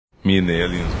Me and the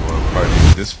aliens going to party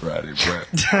this Friday, bro.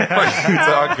 What you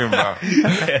talking about?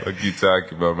 What you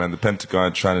talking about, man? The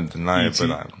Pentagon trying to deny it,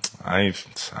 but I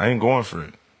ain't going for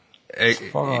it.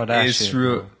 Fuck all that shit,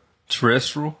 bro.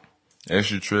 Terrestrial?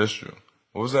 Extraterrestrial.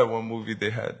 What was that one movie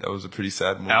they had? That was a pretty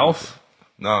sad movie. Alf?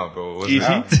 No, bro. It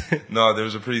wasn't. No, there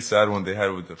was a pretty sad one they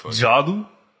had with the fucking... Jadu?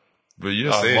 But you're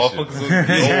just saying shit. Motherfuckers look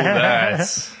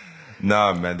that's...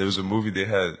 Nah, man. There was a movie they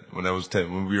had when I was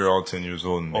 10, when we were all 10 years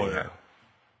old. And they had,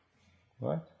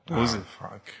 What? What was it?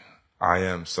 Fuck. I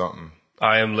Am something.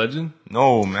 I Am Legend?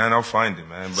 No, man. I'll find it,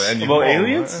 man. But anyway, About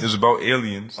aliens? It was about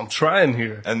aliens. I'm trying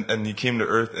here. And he came to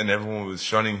Earth and everyone was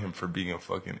shunning him for being a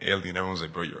fucking alien. Everyone was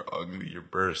like, bro, you're ugly. You're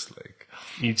burst. Like,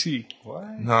 E.T.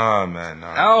 What? nah, man.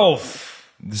 Nah. Alf!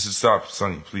 This is stop,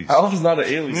 Sonny, please. Alf is not an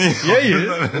alien. Yeah, he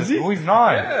is. Is he? No, he's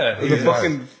not. Yeah. With the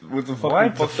fucking, with the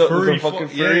fucking fucked up, with the fucking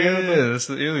furry. Yeah, that's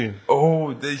the alien.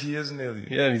 Oh, he is an alien.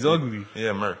 Yeah, and he's ugly. Yeah,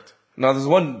 murked. No, there's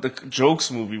one, the Jokes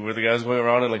movie where the guy's going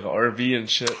around in like an RV and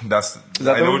shit. That's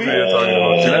that I the know what movie? you're talking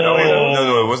about. Is that the movie?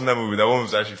 No, it wasn't that movie. That one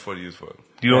was actually funny as fuck.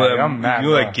 Do you know Yeah, I'm mad, that? You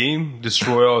know bro. that game,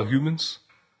 Destroy All Humans?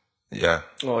 Yeah.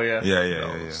 Oh yeah.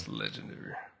 Yeah. It's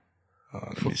legendary. Let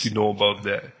me Fuck see. you know about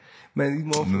that, man? These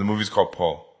motherfuckers. The movie's called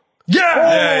Paul. Yeah,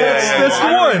 that's the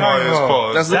one. Oh, it was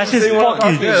Paul. That's That the shit's same one I'm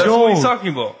fucking talking Yeah, about. that's what he's joke.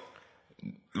 talking about.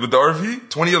 With the RV?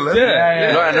 2011?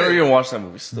 Yeah. No, I never even watched that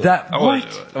movie. Still. That I what?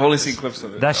 watched it. I've only seen clips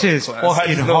of it. That shit is fucking Fuck,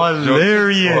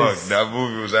 hilarious. that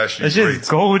movie was actually That shit great. is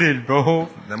golden, bro.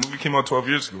 That movie came out 12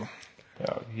 years ago.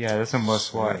 Yeah, that's a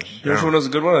must watch. You know which one was a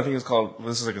good one? I think it's called.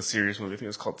 This is like a serious movie. I think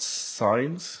it's called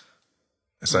Signs.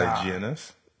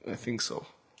 SIGNS? I think so.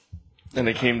 And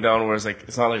it came down where it's like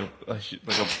it's not like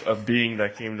a being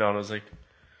that came down. It was like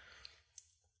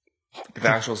the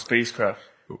actual spacecraft,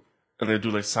 and they do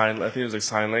like sign. I think it was like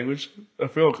sign language. I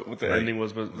forgot what the ending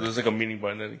was, but there's like a meaning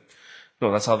behind the ending.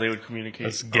 No, that's how they would communicate.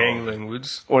 It's gang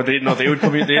language. Or they would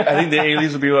communicate. I think the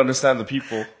aliens would be able to understand the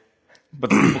people, but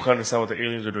the people can't understand what the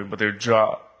aliens are doing. But they're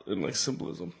draw in like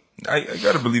symbolism. I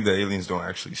gotta believe that aliens don't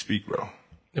actually speak, bro.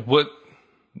 What?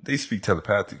 They speak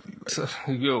telepathically. Like,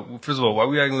 Yo, first of all, why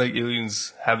we acting like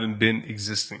aliens haven't been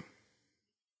existing?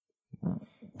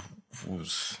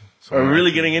 Are we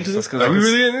really getting into this? Because Are we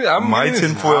really in it? I'm my getting into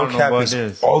this. tinfoil I don't know cap about is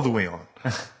this. all the way on.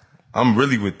 I'm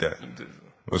really with that.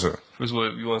 What's up? First of all,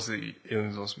 if you want to say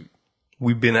aliens don't speak,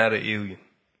 we've been at an alien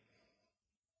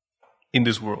in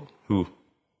this world. Who?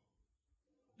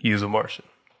 He is a Martian.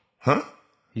 Huh?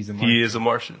 He's a He is a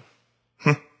Martian.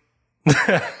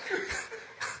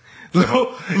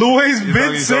 Louis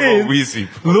been saying.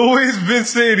 Louis been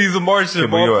saying he's a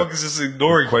Martian. but yo, Motherfuckers just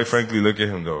ignoring. Quite frankly, look at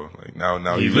him though. Like now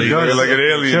He he's looking does. like an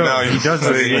alien. Sure, Now he does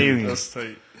look saying- alien. that's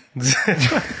tight.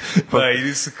 But he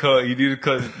needs to cut. You need to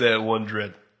cut that one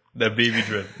dread, that baby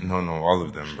dread. No, all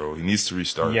of them, bro. He needs to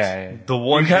restart. Yeah. The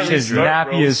one can't that Shit's is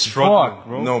nappy as fuck,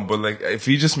 bro. No, but like if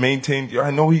he just maintained,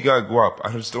 I know he got guap.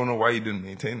 I just don't know why he didn't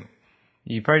maintain him.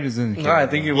 He probably doesn't care. Nah, I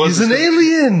think it was. He's an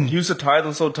alien. He used to tie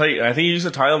them so tight. I think he used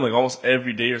to tie them like almost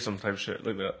every day or some type of shit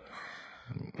like that.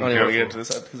 I don't even want to get into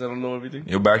this because I don't know everything.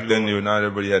 Yo, back then, not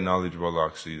everybody had knowledge about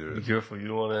locks either. Be careful. You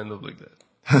don't want to end up like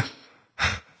that.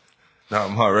 Nah,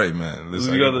 I'm all right, man.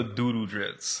 Listen, We got the doo-doo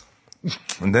dreads.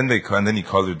 and then he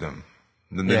colored them.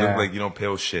 Then they Yeah. look like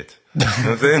pale shit. You know what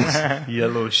I'm saying?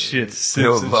 Yellow shit. Pale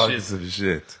Simpson locks shit. of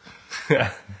shit.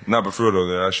 Nah, but for real though,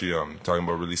 they're actually talking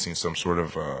about releasing some sort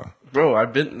of Bro, I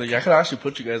could actually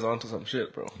put you guys onto some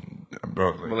shit, bro.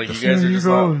 bro. But like the you guys are just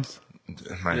not.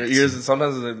 man, Your ears,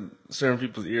 sometimes certain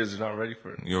people's ears are not ready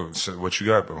for it. Yo, so what you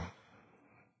got, bro?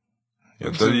 You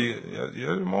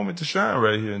had a moment to shine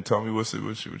right here and tell me what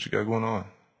you got going on.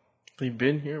 They've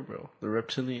been here, bro. The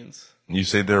reptilians. You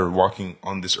say they're walking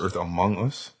on this earth among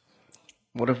us?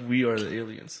 What if we are the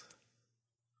aliens?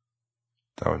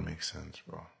 That would make sense,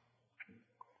 bro.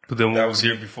 But then what was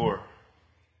here before?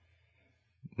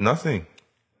 Nothing,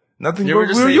 You bro. ever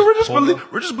just say-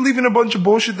 We're just believing a bunch of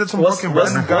bullshit that some fucking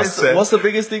random guy said. What's the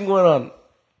biggest thing going on?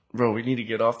 Bro, we need to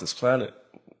get off this planet.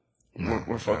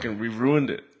 We've ruined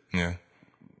it. Yeah.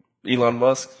 Elon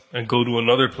Musk. And go to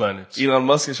another planet. Elon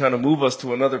Musk is trying to move us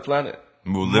to another planet.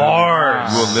 We'll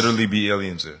Mars. literally be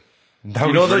aliens there.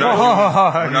 You know We're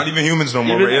not even humans no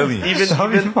more. We're aliens.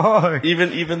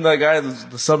 Even that guy,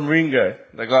 the submarine guy,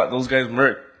 that got those guys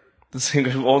murked. The same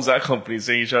guy who owns that company is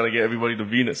saying he's trying to get everybody to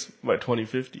Venus by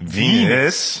 2050.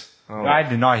 Venus? I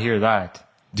did not hear that.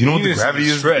 Do you know what the Venus gravity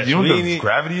is is? stretch. Do you know We what ain't the e-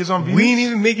 gravity is on Venus? We didn't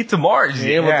even make it to Mars Yeah,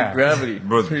 yet. with the gravity.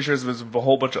 Bro. Pretty sure there's a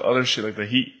whole bunch of other shit like the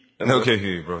heat.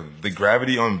 Okay, bro. The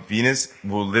gravity on Venus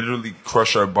will literally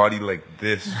crush our body like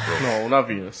this, bro. No, not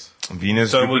Venus.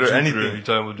 Venus, You're talking about Jupiter, Jupiter. You're anything.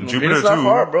 talking about Jupiter. Jupiter Venus is not too.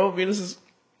 far, bro. Venus is.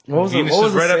 What was Venus the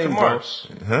is right saying, after bro? Mars.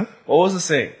 Huh? What was the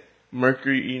saying?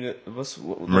 Mercury, Venus.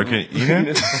 What Mercury,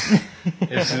 Venus?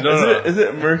 Is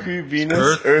it Mercury,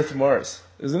 Venus, Earth, Mars?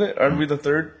 Isn't it? Aren't we the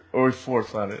third or fourth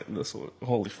planet in this one?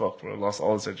 Holy fuck, bro! I lost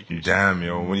all this education. Damn,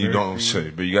 yo. When you don't say,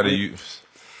 but you gotta use.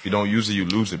 If you don't use it, you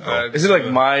lose it, bro. Is it like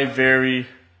my very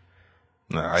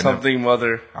Nah, something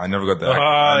mother? I never got that.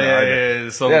 yeah. Yeah,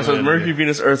 so it's Mercury,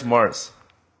 Venus, Earth, Mars.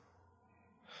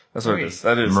 That's what it is.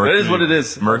 That is what it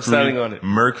is. I'm standing on it.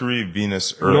 Mercury,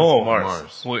 Venus, Earth, No.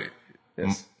 Mars. Wait.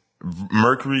 Yes.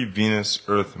 Mercury, Venus,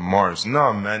 Earth, Mars.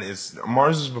 No, man, it's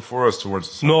Mars is before us towards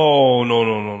the sun.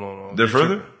 No. They're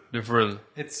further? They're further.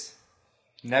 It's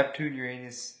Neptune,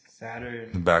 Uranus, Saturn,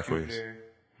 Backwards. Jupiter,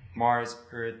 Mars,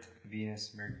 Earth,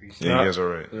 Venus, Mercury. Yeah, you guys are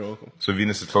right. You're welcome. So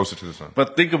Venus is closer to the sun.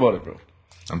 But think about it, bro.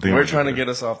 I'm thinking We're about trying to Jupiter.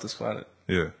 get us off this planet.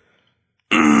 Yeah.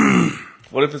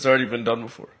 What if it's already been done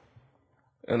before?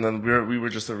 And then we were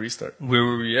just a restart. Where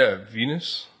were we at?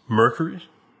 Venus? Mercury?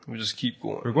 We just keep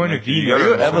going. We're going to You Venus. gotta- Are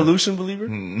you an evolution believer?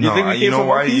 No, think we you came know from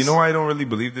why? monkeys? You know why I don't really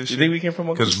believe this You shit? think we came from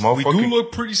monkeys? Because We do motherfucking.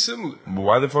 look pretty similar.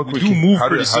 Why the fuck We do move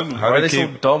pretty similar. Why are they so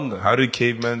dumb then? How did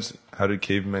cavemen?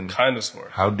 Kind of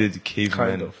smart. How did cavemen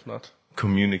Kind of, not.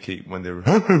 communicate when they were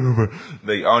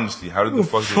like honestly? How did the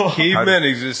fuck Cavemen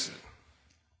exist.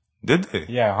 did they?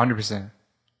 Yeah, 100%.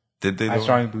 Did they? I though?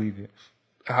 strongly believe it.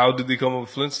 How did they come up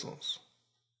with Flintstones?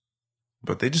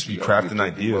 But they just be gotta crafting be thinking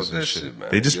ideas about and that shit. shit, man.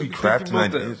 They just You be gotta be thinking crafting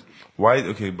about that. ideas. Why?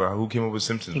 Okay, but who came up with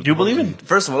Simpsons? Do you believe in?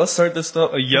 First of all, let's start this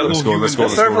stuff. A yellow Let's go. human. Let's go.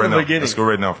 Let's Let's start go from right the now. beginning. Let's go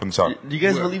right now from the top. Do you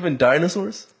guys believe in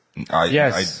dinosaurs?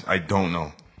 Yes. I don't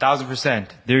know. 1,000%.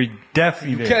 They're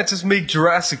definitely You there. can't just make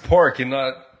Jurassic Park and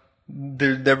not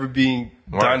there never being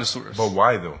Why? dinosaurs. But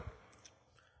why though?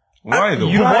 Why though?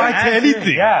 You don't Why have to answer.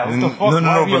 anything? Yeah, what the fuck? No,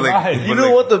 Why be but like, alive? You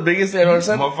know what the biggest thing I don't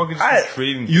understand? Motherfuckers I- just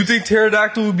creating. You think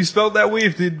pterodactyl would be spelled that way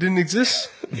if they didn't exist?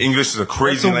 English is a That's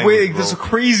crazy a language, way. bro. That's a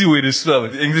crazy way to spell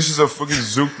it. English is a fucking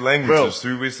zooked language. Bro. There's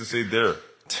 3 ways to say there.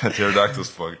 Pterodactyl's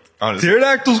fucked. Honestly.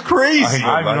 Pterodactyl's crazy. ain't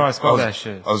gonna I don't even know lie. how to spell was- that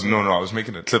shit. I was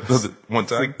making a clip of it one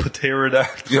time. Like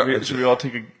pterodactyl. Yeah, Should we all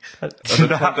take a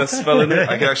attempt at spelling it?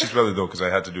 I can actually spell it though because I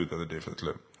had to do it the other day for the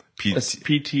clip. It's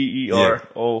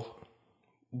Pteroo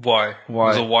Why?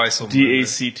 Y There's a Y somewhere.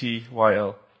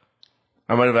 Dactyl.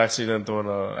 I might have accidentally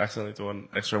thrown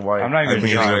extra Y. I'm not I even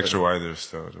think it's an sure. extra Y there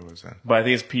still. What was that? But I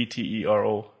think it's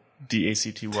Pteroo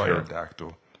Dactyl.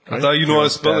 Pterodactyl. I thought you know how to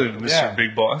spell it, Mr. Yeah.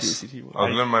 Big Boss. I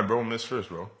was letting my bro miss first,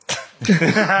 bro.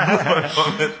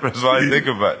 That's why I think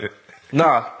about it.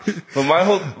 Nah, but my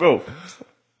whole bro,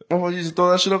 why you just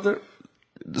throw that shit up there?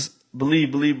 Just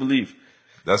believe.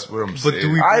 That's what I'm But saying.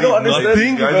 do we I don't believe understand, You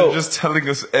nothing? guys bro. are just telling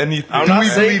us anything. I'm Do not we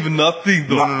saying- believe nothing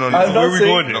though? No. I'm Where not we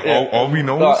saying- going? No, all we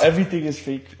know No, is everything is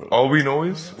fake, bro. all we know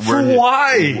is For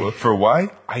why? For why?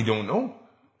 I don't know.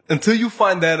 Until you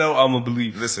find that out, I'm gonna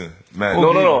believe. Listen, man.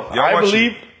 No. Y'all I watch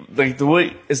believe like the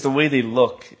way they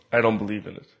look. I don't believe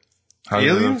in it. How do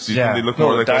they look? Aliens? Do you Yeah. think they look No,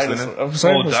 more like us than dinosaurs. them? I'm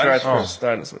sorry Oh, from scratch dinosaurs. first.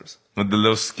 Dinosaurs. With the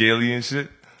little scaly and shit?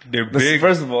 They're Listen, big.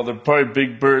 First of all, they're probably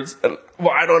big birds. And,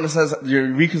 well, I don't understand. You're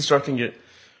reconstructing it.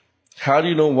 How do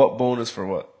you know what bone is for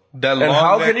what? That And long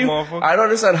how neck can you? motherfucker. I don't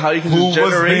understand how you can Who just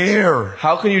was generate. there?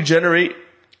 How can you generate?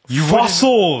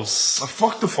 Fossils.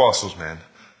 Fuck the fossils, man.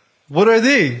 What are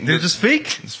they? They're just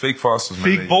fake. It's fake fossils, man.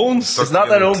 Fake They bones? stuck It's not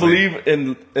that I don't together with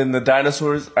believe in the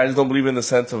dinosaurs. I just don't believe in the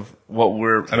sense of what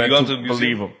we're you meant gone to to the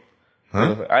museum?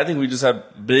 believe them. I think we just have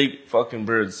big fucking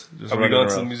birds. Just Have we running gone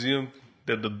to the around. museum?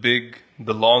 They're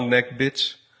the long neck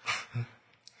bitch. clay.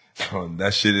 Oh,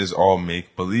 that shit is all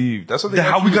make believe. That's what they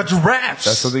How got we you- got giraffes?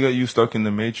 That's how they got you stuck in the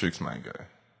Matrix, my guy.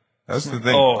 That's the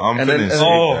thing. Oh, I'm and then- finished. and-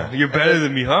 Oh, that. you're better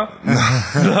than me, huh?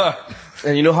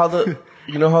 And you know how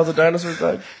the dinosaurs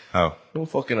died? How? No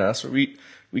fucking answer.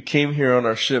 We came here on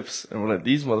our ships and we're like,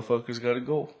 these motherfuckers gotta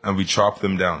go. And we chop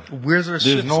them down. Where's our There's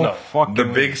ships no now? fucking The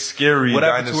way. big scary What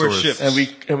happened to our dinosaurs.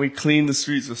 ships? And we cleaned the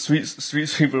streets. The street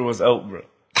sweeper was out, bro.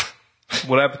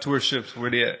 What happened to our ships?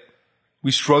 Where they at?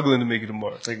 We struggling to make it to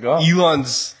Mars. Thank God.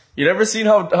 Elon's You never seen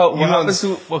what happens Elon's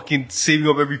to fucking saving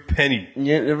up every penny.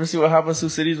 you never see what happens to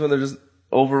cities when they're just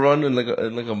overrun in like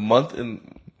a month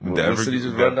and when the cities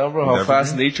just run down, bro. How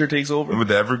fast nature takes over. With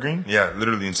the evergreen? Yeah,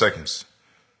 literally in seconds.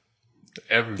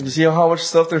 Everything. You see how much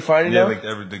stuff they're finding Yeah, now like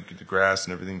the grass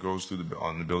and everything grows through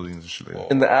on the buildings and shit like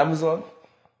that. in the Amazon.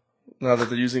 Now that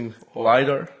they're using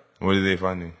lidar, What are they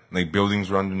finding? Like buildings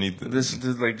run underneath the... this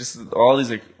like just all these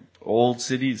like old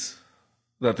cities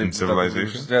that they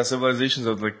civilizations? civilizations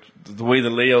of like the way the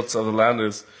layouts of the land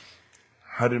is.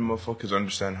 How did motherfuckers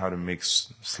understand how to make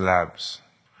slabs?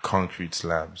 Concrete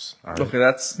slabs. All right? Okay,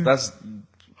 that's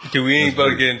Okay, we ain't about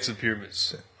to get into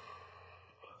pyramids.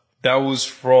 That was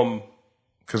from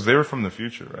Because they were from the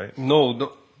future, right?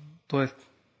 no.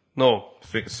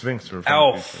 Sphinx were from the future.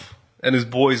 Alf. and his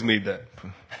boys made that.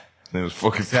 It was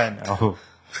fucking. Oh,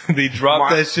 They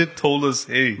dropped that shit, told us,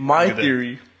 hey. My look at that.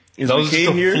 theory is That we was just came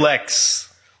a here.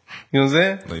 flex. You know what I'm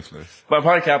saying? Late fliff. But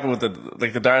probably happened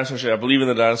with the dinosaur shit. I believe in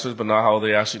the dinosaurs, but not how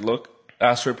they actually look.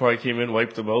 Asteroid probably came in,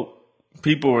 wiped them out.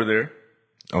 People were there.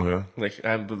 Okay. Like,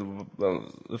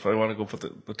 if I want to go put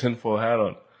the tinfoil hat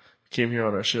on, came here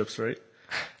on our ships, right?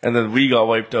 And then we got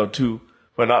wiped out too,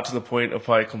 but not to the point of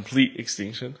probably complete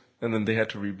extinction. And then they had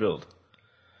to rebuild.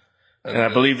 And I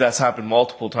believe that's happened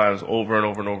multiple times over and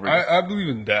over and over again. I believe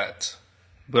in that.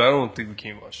 But I don't think we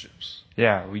came on ships.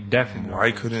 yeah, we definitely.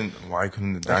 Why couldn't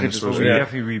the just dinosaurs? We Yeah.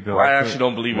 definitely rebuilt. I actually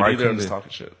don't believe it why either. I'm couldn't just they-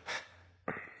 talking shit.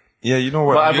 Yeah, you know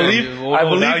what? But I Yeah, believe- yeah. Well, I no,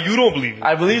 believe- now you don't believe it.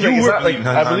 I believe You like, it's were not like believing.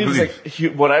 No, I no, I believe it's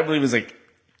believe. like what I believe is like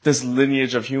this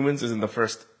lineage of humans isn't the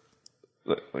first.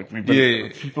 Like we've been,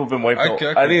 Yeah. people have been wiped I out.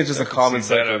 can- I think it's just I a can common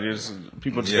see that cycle. happening.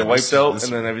 People just Yeah, get wiped this- out, this-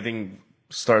 and then everything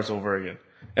starts over again.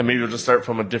 And maybe it'll just start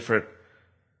from a different.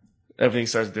 Everything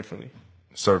starts differently.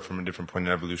 Start from a different point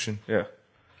in evolution. Yeah.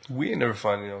 We ain't never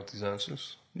finding out these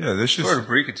answers. Yeah, this Sorry to just.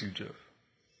 break it to you, Jeff.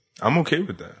 I'm okay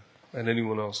with that. And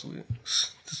anyone else.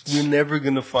 We're never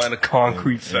going to find a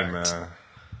concrete Hey, fact. man,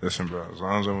 listen, bro. As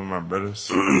long as I'm with my brothers,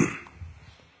 as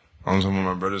long as I'm with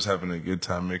my brothers having a good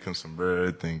time making some bread,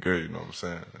 everything good. You know what I'm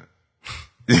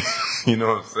saying? You know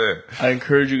what I'm saying? I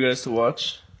encourage you guys to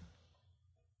watch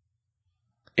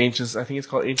Ancient. I think it's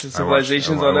called Ancient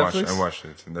Civilizations on Netflix. I watched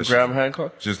it. And that's Graham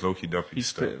Hancock. just low key duffy He's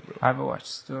stuff. spitting, bro. I haven't watched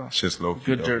still. It's just low key.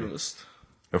 Good duffy. journalist.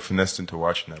 I finessed into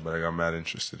watching that, but I got mad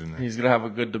interested in it. He's gonna have a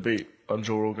good debate on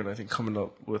Joe Rogan. I think coming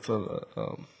up with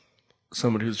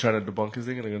somebody who's trying to debunk his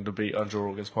thing, and they're gonna debate on Joe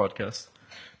Rogan's podcast,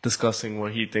 discussing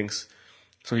what he thinks.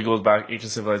 So he goes back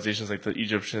ancient civilizations like the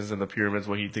Egyptians and the pyramids,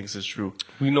 what he thinks is true.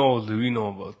 We know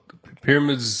about the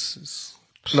pyramids.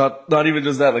 Not even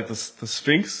just that, like the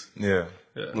Sphinx. Yeah.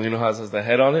 You know how it has the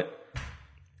head on it,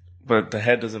 but the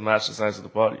head doesn't match the size of the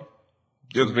body.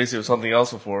 It was basically something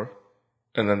else before,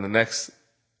 and then the next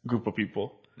group of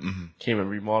people came and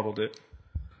remodeled it.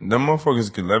 Them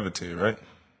motherfuckers could levitate, right?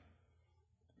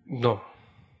 No.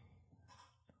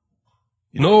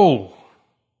 No.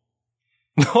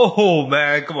 No,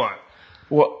 man, come on.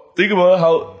 Well, think about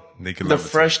how They could the levitate.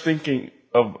 fresh thinking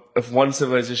of if one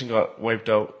civilization got wiped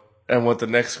out and what the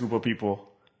next group of people,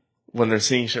 when they're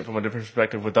seeing shit from a different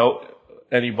perspective without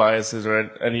any biases or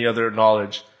any other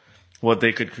knowledge, what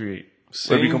they could create.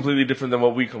 It'd be completely different than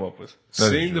what we come up with.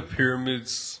 Saying the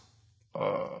pyramids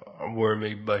were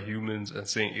made by humans and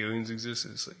saying aliens exist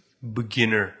is like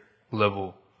beginner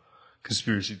level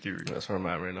conspiracy theory. That's where I'm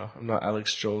at right now. I'm not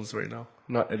Alex Jones right now.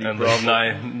 I'm not Eddie And Bravo.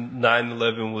 like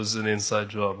 9/11 was an inside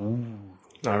job. Ooh,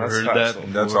 Nah, never that's heard facts,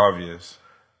 that. though. That's obvious.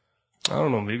 I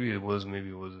don't know. Maybe it was. Maybe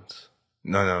it wasn't.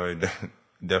 No, it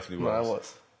definitely No, I was.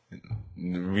 was.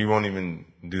 We won't even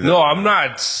do that. No, I'm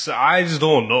not. I just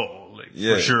don't know. Like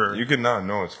Yeah, for sure. You could not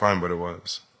know. It's fine, but it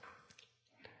was.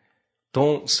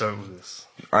 Don't start with this.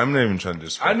 I'm not even trying to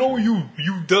disrespect I know you.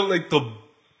 you've done like the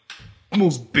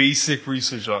most basic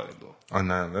research on it though. On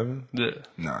 9/11? Yeah.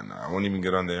 Nah, I won't even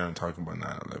get on there and talk about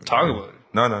 9/11. Talk about it.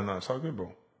 No, it's all good,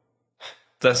 bro.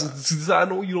 That's I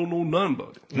know you don't know none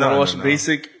about it. You want to watch no.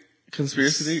 basic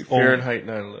conspiracy theory? Oh. Fahrenheit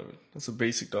 9/11. That's a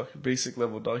basic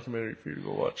level documentary for you to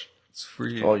go watch. It's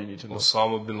free. That's all you need to know.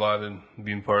 Osama bin Laden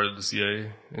being part of the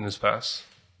CIA in his past.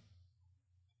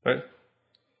 Right?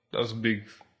 That was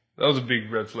a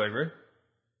big red flag, right?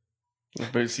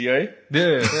 But CIA?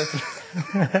 Yeah.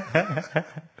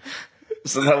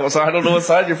 So I don't know what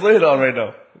side you're playing on right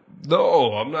now.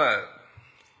 No, I'm not.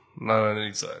 Not on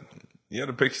any side. You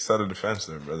gotta pick your side of the fence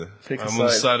there, brother. Pick a I'm on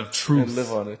the side of and truth.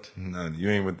 live on it. No, you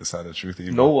ain't with the side of truth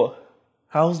either. Noah.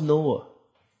 How's Noah?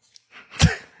 Do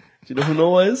you know who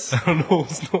Noah is? I don't know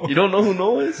who's Noah. You don't know who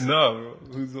Noah is? No,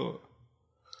 bro. Who's Noah?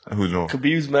 Who's no?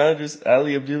 Khabib's manager's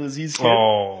Ali Abdulaziz kid.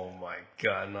 Oh my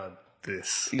god, not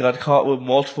this. He got caught with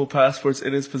multiple passports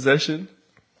in his possession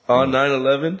on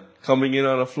 9/11, coming in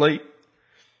on a flight.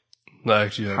 No,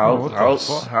 actually, How is he?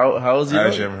 I out-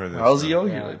 actually haven't heard this, How's he bro. out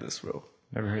here like this, bro?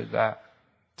 Never heard that.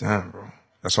 Damn, bro.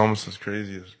 That's almost as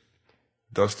crazy as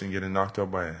Dustin getting knocked out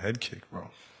by a head kick, bro.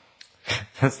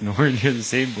 That's nowhere near the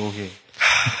same ballgame.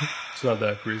 it's not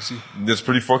that crazy. That's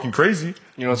pretty fucking crazy.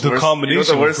 You know what's The worse?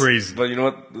 combination you know was crazy. But you know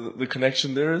what the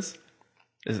connection there is?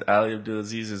 Is Ali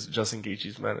Abdulaziz is Justin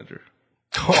Gaethje's manager.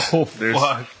 Oh There's,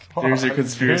 fuck! there's your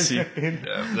conspiracy. Yeah,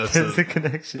 that's There's a a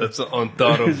connection. that's an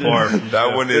unthought of bar.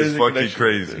 That one There's is a fucking connection.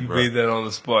 crazy, You bro. made that on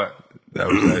the spot. That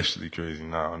was actually crazy.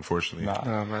 Nah, unfortunately.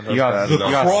 Oh, man, You got, that's you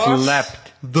bad. got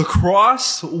slept. The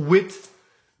cross with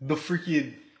the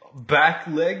freaking back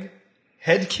leg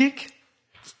head kick.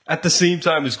 at the same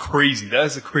time is crazy.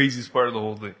 That's the craziest part of the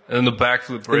whole thing. And then the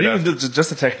backflip But right even after. just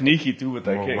the technique he threw with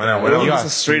that Well, kick. when I It was was a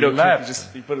straight up slapped. kick.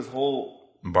 He put his whole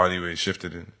Body weight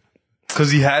shifted in.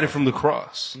 Because he had it from the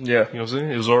cross. yeah. You know what I'm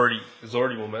saying? It was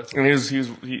already momentum. And if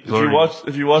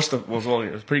you watch the it was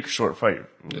a pretty short fight,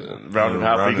 round and Round a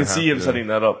half. and But you can half, see him yeah. setting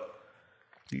that up.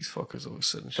 These fuckers always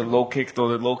setting The shit. low kick though,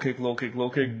 the low kick.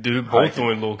 Dude, high both kick.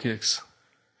 throwing low kicks.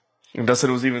 And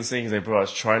Dustin was even saying, he's like, bro, I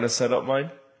was trying to set up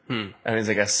mine. And he's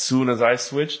like, as soon as I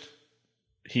switched,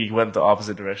 he went the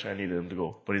opposite direction I needed him to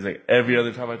go. But he's like, every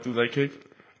other time I threw that kick,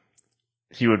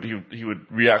 he would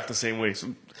react the same way.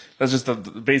 So that's just the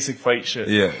basic fight shit.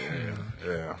 Yeah.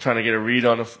 Trying to get a read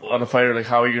on a fighter, like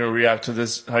how are you gonna react to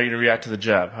this? How are you gonna react to the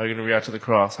jab? How are you gonna react to the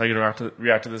cross? How are you gonna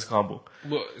react to this combo?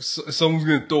 Look, if someone's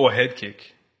gonna throw a head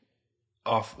kick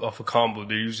off a combo,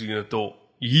 they're usually gonna throw.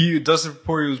 Dustin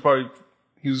Poirier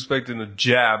he was expecting a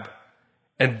jab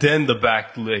and then the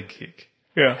back leg kick,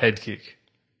 Yeah. head kick,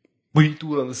 but he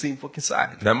threw it on the same fucking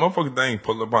side. That motherfucker thing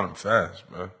pulled up on him fast,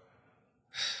 bro.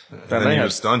 That Then he night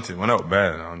was stunted. Went out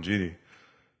bad on GD.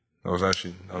 That was.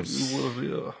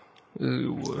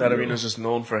 That arena's just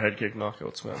known for head kick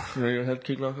knockouts, man. You know your head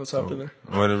kick knockouts happen there?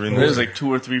 What arena? There's like two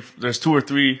or three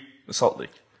in Salt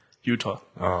Lake, Utah.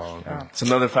 Oh, okay. It's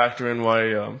another factor in why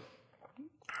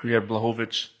we had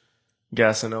Blachowicz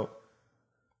gassing out.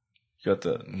 You got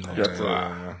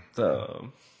the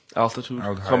altitude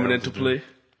High coming into altitude. play.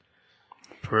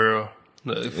 Pereira.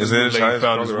 Is it as high he as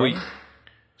found his Colorado? weight?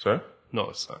 Sorry? No,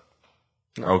 it's not.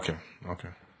 Okay.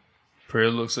 Pereira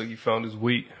looks like he found his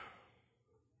weight.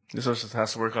 This just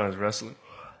has to work on his wrestling.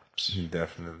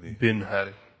 Definitely. Ben had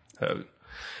it.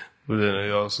 But then they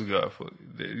also got,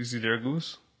 you see Derek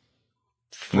Lewis?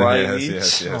 Flying Yes, knees.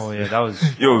 yes, yes. Oh yeah, that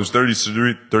was. Yo, it was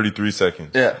 33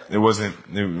 seconds. Yeah. It wasn't.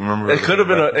 Remember? It could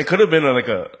have been like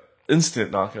a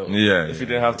instant knockout. Yeah, If yeah. you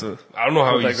didn't have to. I don't know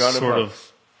how Put he that ground and sort pound.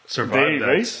 of survived that.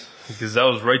 Right? Because that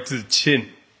was right to the chin.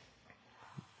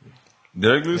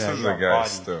 Derek Lewis Yeah, is he a got guy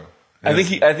bodied. still. I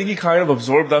think he kind of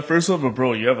absorbed that first one, but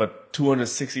bro, you have a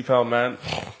 260-pound man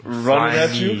running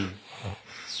at you.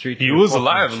 Straight to He your was fucking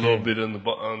alive a chin. little bit on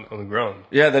the ground.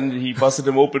 Yeah, then he busted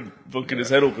him open, booking his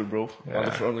head open, bro,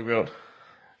 on the ground.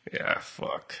 Yeah,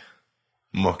 fuck.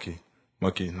 Mucky.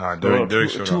 Nah, Bro, Derek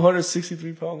showed up.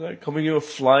 263-pound guy coming in with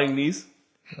flying knees.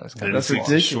 That's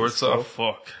ridiculous, Shorts bro. off,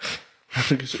 fuck.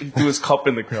 He threw his cup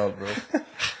in the crowd, bro.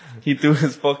 He threw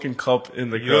his fucking cup in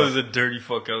the You know, there's crowd. a dirty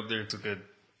fuck out there took a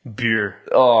beer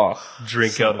Oh,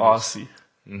 drink some out of it. Aussie.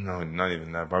 No, not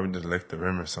even that. Probably just licked the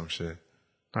rim or some shit.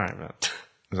 All right, man.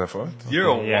 Is that fucked? You're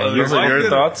a Yeah, wild. Those are your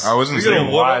thoughts. I wasn't You're gonna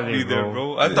saying. one up wildly, me there, bro.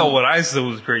 bro. I thought what I said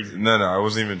was crazy. No, I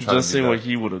wasn't even trying Just to be saying what that.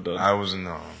 he would have done. I wasn't.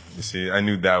 No, you see, I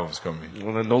knew that was coming.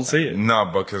 Well, then don't say it.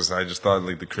 Nah, because I just thought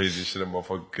like the craziest shit a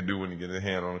motherfucker could do when he get his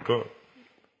hand on the cup.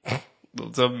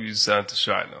 Don't tell me you signed to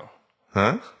Shy now.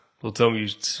 Huh? Don't tell me you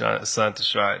signed to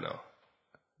Shy now.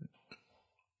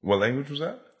 What language was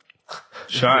that?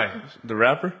 Shy. The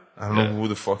rapper? I don't know who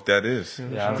the fuck that is. Yeah, I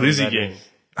don't know what Glizzy that gang. is.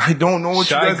 I don't know what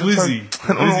Shy you guys Glizzy. are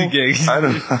talking. Glizzy gang. I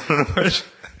don't know.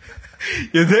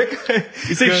 Yeah, that guy.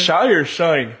 You say shy or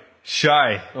shine?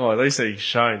 Shy. Oh, they say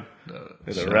shine.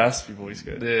 It's a raspy voice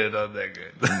guy. Yeah, not that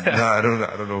good. Nah, I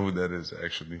don't know who that is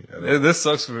actually. I don't- Yeah, that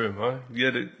sucks for him, huh? You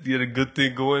had a good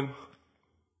thing going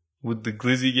with the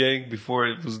Glizzy gang before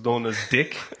it was known as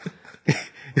Dick.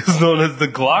 It was known as the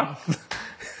Glock.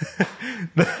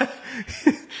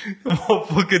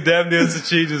 Motherfucker damn near has to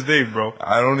change his name, bro.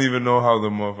 I don't even know how a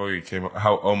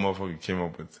motherfucker came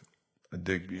up with a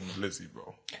dick being Glizzy,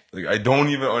 bro. Like I don't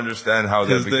even understand how that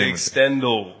Because the became.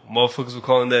 extendo. Motherfuckers were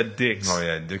calling that dicks. Oh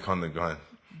yeah, dick on the gun.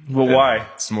 But why?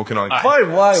 Smoking on.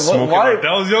 Why? Smoking Why?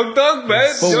 That was Young Thug,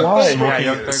 man. But Young why? Thug. Smoking,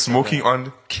 Young Thug. smoking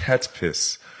on cat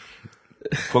piss.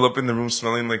 Pull up in the room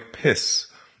smelling like piss.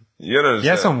 You gotta He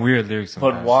understand. has some weird lyrics. But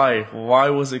sometimes. why? Why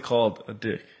was it called a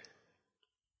dick?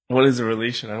 What is the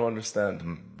relation? I don't understand.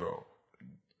 Bro.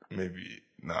 Maybe.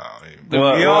 Nah. We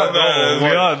all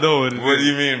know what it What do is.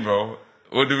 you mean, bro?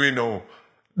 What do we know?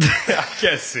 I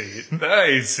can't say it. I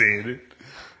ain't saying it.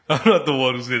 I'm not the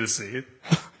one who's gonna say it.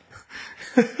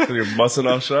 So you're busting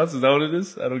off shots? Is that what it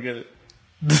is? I don't get it.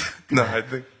 No, I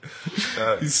think.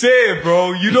 You say it,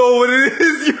 bro. You know what it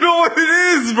is. You know what it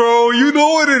is, bro. You know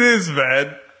what it is,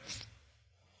 man.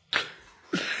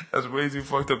 That's way too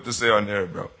fucked up to say on air,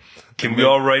 bro. Can we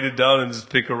all write it down and just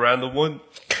pick a random one?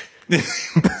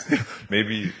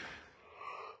 Maybe.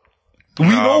 We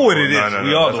know what it is. No,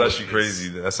 We all that's know actually what it is. crazy.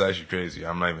 That's actually crazy.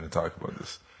 I'm not even gonna talk about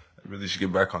this. I really should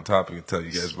get back on topic and tell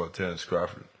you guys about Terrence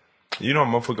Crawford. You know, a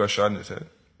motherfucker got shot in his head.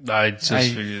 I just I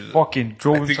figured. fucking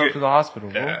drove think himself it- to the hospital,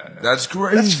 bro. That's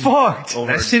crazy. That's fucked.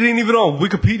 That shit ain't even on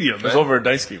Wikipedia, It was man. over a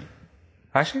dice game.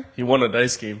 Actually? He won a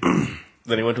dice game.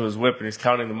 Then he went to his whip and he's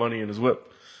counting the money in his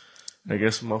whip. I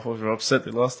guess motherfuckers were upset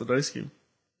they lost the dice game.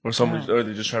 Or somebody, or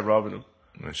they just tried robbing him.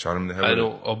 I shot him in the head. I with it.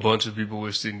 know a bunch of people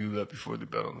wish they knew that before they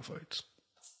bet on the fights.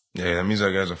 Yeah, that means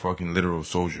that guy's a fucking literal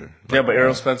soldier. Yeah, but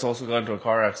Errol Spence also got into a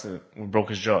car accident and broke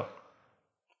his jaw.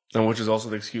 And which is also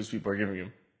the excuse people are giving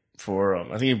him for, I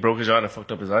think he broke his jaw and it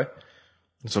fucked up his eye.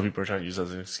 And so people are trying to use that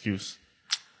as an excuse.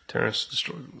 Terrence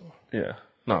destroyed him though. Yeah.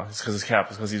 No, it's because his cap.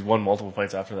 It's because he's won multiple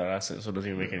fights after that accident, so it doesn't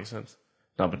even make any sense.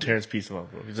 No, but Terrence pieced him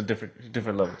up, bro. He's a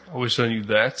different level. I wish I knew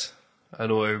that. I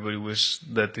know everybody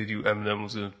wished that they knew Eminem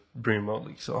was gonna bring him out.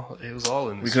 Like, so it was all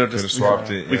in We this. could have Could just have swapped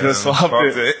it. We could have swapped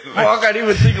it. it. Fuck, I didn't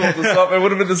even think about the swap. It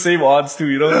would have been the same odds too,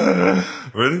 you know?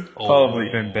 Really? Probably.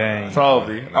 Been bang.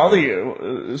 Probably. I don't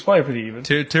think it's probably pretty even.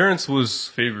 Terrence was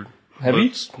favored. Heavy?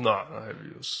 But not heavy.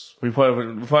 It was We probably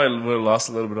would have lost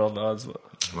a little bit on the odds, but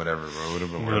Whatever, bro. Would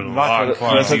have been a worth lot Not of fun.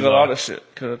 could have fun. took a lot of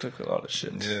shit. Could have took a lot of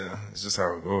shit. it. Yeah, it's just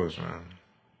how it goes, man.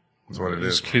 That's what it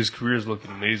His, is. his career is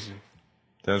looking amazing.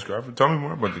 Dennis Crawford, tell me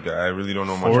more about the guy. I really don't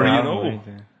know much. 40 about and him.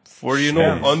 0. 40 and 0,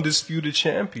 undisputed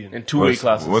champion. In two weight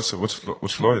classes.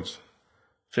 What's Floyd's?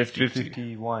 50.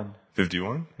 51.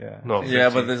 51? Yeah. No, Yeah,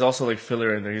 50. but there's also like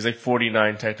filler in there. He's like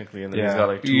 49 technically, and then he's Yeah. got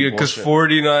like two Yeah, because bullshit.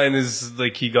 49 is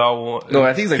like he got one. No,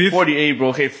 I think it's like 48, bro.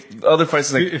 Okay, the other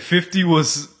fights is like 50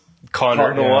 was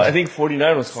Connor. no, I think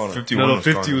 49 was Connor. 51 No, was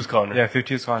 50 Conor. was Connor. Yeah,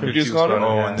 50 is gone. 50 was 50 was Connor. Connor.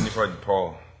 Oh, Yeah. and then he fought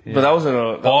Paul. But that wasn't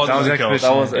a Paul that was doesn't count.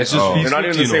 exhibition. that was It's just they're not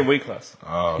even in the 50, same no. weight class.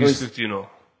 Oh, He's 50 and 0.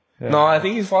 No, I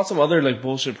think he's fought some other like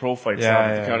bullshit pro fights. Yeah,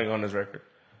 now, yeah. counting on his record.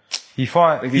 He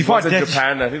fought. Like He these fought ones in Deji.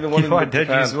 Japan. I think the one He in fought Deji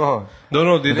Japan. as well.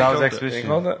 No, they didn't That was count They exhibition.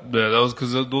 call that? Yeah, that was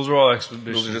because those were all Those are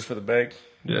exhibitions. just for the bag.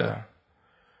 Yeah.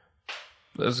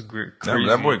 That's a great. that, Crazy.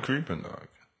 that boy creeping, dog.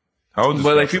 How old is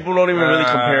But like that? people don't even really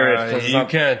compare it, 'cause it's You not,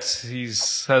 can't.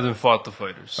 Hasn't fought the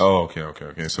fighters. Oh,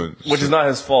 okay. So, which is not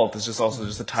his fault. It's just also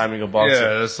just the timing of boxing.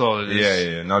 Yeah, that's all it is.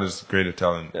 yeah. Not as great a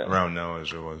talent around now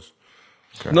as it was.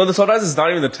 No, sometimes it's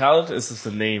not even the talent; it's just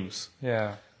the names.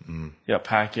 Yeah. Yeah,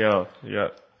 Pacquiao. Yeah,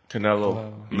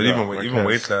 Canelo. But Yeah, even Marquez.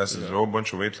 weight classes, a whole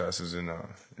bunch of weight classes in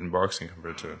boxing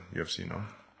compared to UFC, no?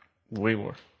 way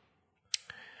more.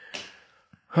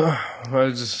 I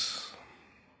just.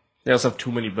 They also have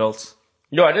too many belts.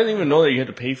 Yo, I didn't even know that you had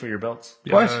to pay for your belts.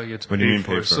 Yeah, you get to What do you pay mean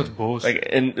for pay it. for Such it? bullshit. Like,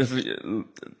 and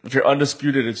if you're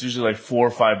undisputed, it's usually like 4 or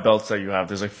 5 belts that you have.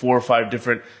 There's like 4 or 5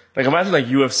 different. Like, imagine like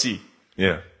UFC,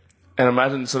 Yeah. and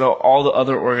imagine so now all the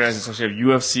other organizations. So you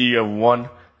have UFC, you have ONE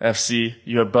FC,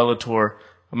 you have Bellator.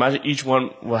 Imagine each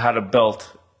one will had a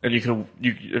belt, and if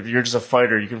you're just a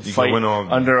fighter, you can fight win all of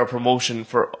them. under a promotion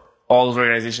for all those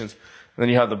organizations. And then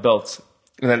you have the belts,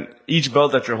 and then each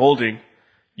belt that you're holding,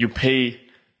 you pay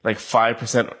like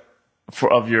 5%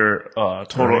 of your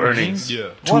total earnings Yeah.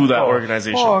 to What that the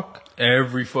organization. fuck?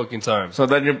 Every fucking time. So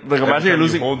then you're like, imagine Every you're time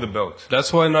losing You hold the belt.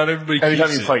 That's why not everybody every keeps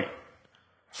time you it. fight.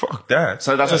 Fuck that.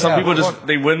 So that's why some Yeah, people fuck. just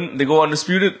they win, they go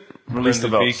undisputed, release And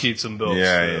the they belts. vacate some belts.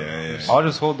 Yeah. I'll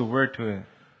just hold the word to it.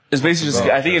 It's basically just,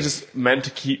 belt, I think it's just meant to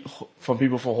keep from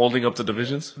people from holding up the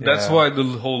divisions. That's Yeah. why the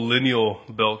whole lineal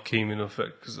belt came in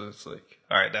effect, because it's like,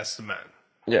 all right, that's the man.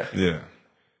 Yeah. Yeah.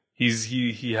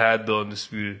 He had the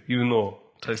undisputed, even though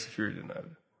Tyson Fury didn't have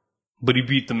it, but he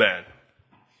beat the man,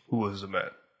 who was the man.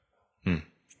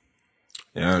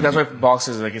 Yeah. That's why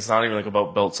boxers, like, it's not even like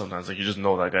about belts sometimes. Like, you just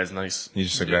know that guy's nice. He's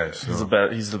just a guy. So.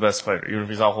 He's the best fighter, even if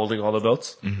he's not holding all the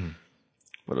belts.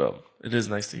 But it is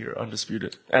nice to hear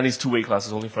undisputed. And he's 2 weight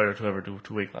classes, only fighter to ever do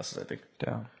 2 weight classes, I think.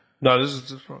 Damn. No, this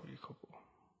is probably a couple.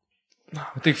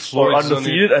 I think Or Floyd's done it.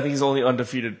 undefeated? I think he's only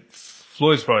undefeated.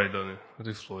 Floyd's probably done it. I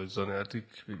think Floyd's done it. I think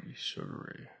maybe Sugar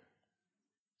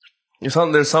Ray.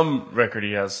 There's some record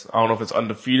he has. I don't know if it's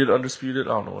undefeated, undisputed.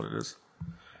 I don't know what it is.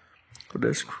 But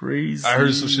that's crazy. I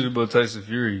heard some shit about Tyson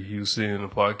Fury. He was saying in a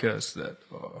podcast that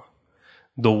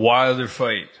the Wilder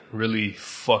fight really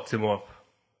fucked him up.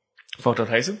 Fucked up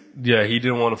Tyson? Yeah, he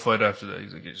didn't want to fight after that.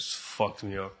 He's like, it just fucked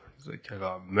me up. He's like, I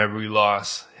got memory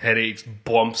loss, headaches,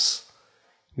 bumps.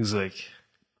 He's like,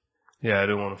 yeah, I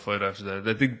didn't want to fight after that.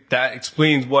 I think that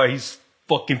explains why he's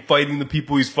fucking fighting the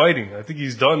people he's fighting. I think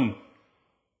he's done.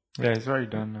 Yeah, it's already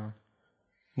done now.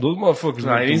 Those motherfuckers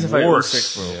Nah, make he needs the to fight worst.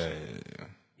 Usyk, bro. Yeah.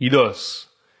 He does.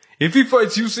 If he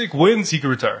fights Usyk, wins, he can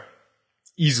retire.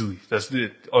 Easily. That's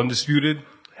it. Undisputed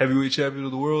heavyweight champion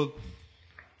of the world.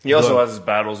 He also Done. has his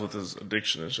battles with his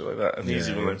addiction and shit like that. I think he's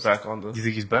Yeah, even he like is. back on the. You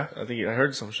think he's back? I think I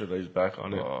heard some shit that he's back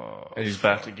on it, and he's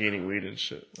back to gaining weight and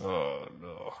shit. Oh,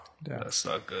 no. That's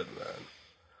not good, man.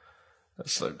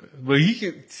 That's not good. But he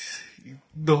could.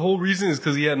 The whole reason is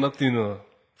because he had nothing to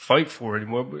fight for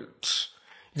anymore. But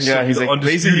Yeah, so he's the like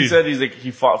basically he undisputed. said he's like he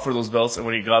fought for those belts, and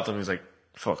when he got them, he's like,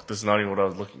 "Fuck, this is not even what I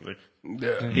was looking like."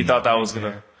 Yeah. He thought that was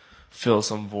gonna fill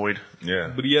some void.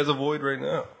 Yeah. But he has a void right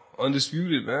now.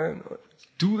 Undisputed, man.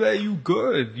 Do that, you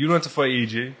good. You don't have to fight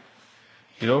AJ.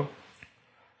 You know?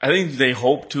 I think they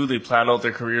hope too. They plan out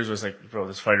their careers where it's like, bro,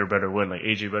 this fighter better win. Like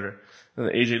AJ better. And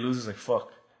then AJ loses. Like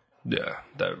fuck. Yeah,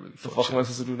 that really The fucks fuck am I you.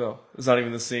 supposed to do now? It's not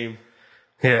even the same.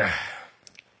 Yeah.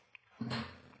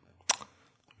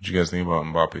 What you guys think about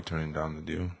Mbappe turning down the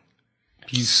deal?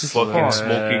 He's fucking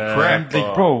smoking crack.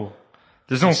 Like, bro,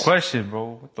 there's no question,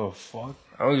 bro. What the fuck?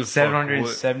 I don't give a fuck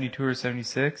 772 or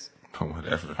 76 Oh,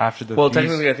 whatever. after the Well, fees?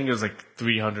 technically, I think it was like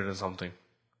 300 or something.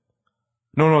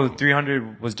 No, the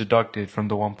 300 was deducted from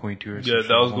the 1.2 or something. Yeah,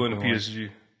 that was going to PSG.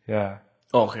 Yeah,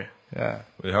 Oh, okay. yeah.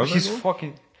 Wait, how's He's that going?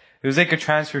 fucking. It was like a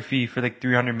transfer fee for like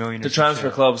 300 million. or The some transfer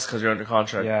shit clubs, because you're under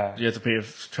contract, Yeah. you have to pay a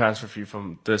transfer fee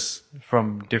from this.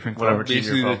 from different Whatever clubs. team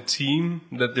Basically, you're the team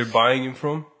that they're buying him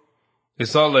from,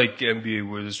 it's not like NBA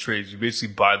where there's trades. You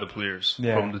basically buy the players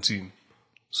Yeah. from the team.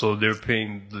 So they're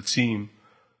paying the team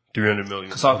 300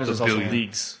 million. Soccer With is the also billion.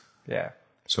 leagues. Yeah,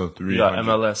 So You got 300.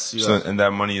 MLS. You So, got, and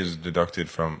that money is deducted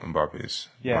from Mbappe's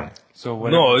yeah. money. So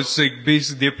whatever. No, it's like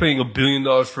basically they're paying $1 billion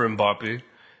for Mbappe.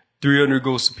 300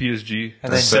 goes to PSG.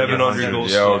 And then 700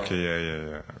 goes Yeah, to okay,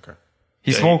 yeah. Okay.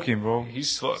 He's smoking, bro.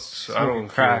 He's fucked. I don't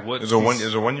crack. care what. It's a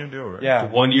 1 year deal, right? Yeah,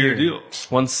 1 year deal.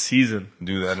 one season.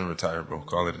 Do that and retire, bro.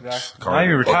 Call it. Call Now it.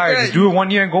 you're retired. Okay. Just do it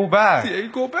 1 year and go back. Yeah, you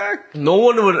go back. No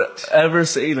one would ever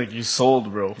say, like, you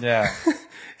sold, bro. Yeah.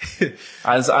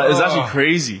 It's actually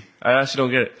crazy. I actually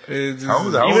don't get it. How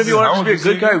old- how Even old if you is- want how to old be a is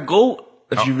good he? guy, go.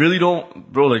 If you really don't,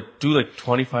 bro, like, do like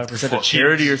 25% to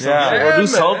charity or something. Yeah. Or do man.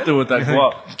 something with that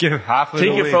guap. Give half of Take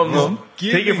it it away, from bro. them.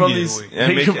 Take it from Giving it these. away. And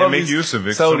Take make, it from and make these use of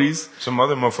it. Saudis. Some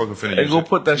other motherfucker finna And use go it.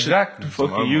 put that shit Exactly. to Some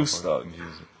fucking other use, motherfucker dog. finna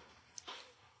use it.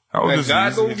 How old Man, is God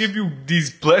he? don't give you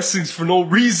these blessings for no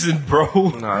reason, bro.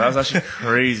 Nah, that's actually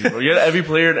crazy, bro. You had every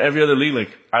player in every other league,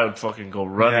 like, I would fucking go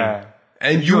running. Yeah.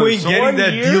 And you ain't So getting 1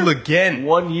 that year? deal again.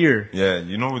 1 year. Yeah,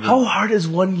 you know what? How hard is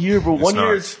 1 year, bro? 1 year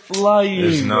not. is flying.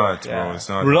 It's not, bro. Yeah. It's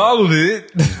not. Ronaldo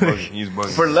did it. He's bugging.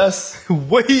 For less,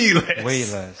 Way less. Way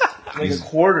less. like a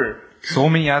quarter. So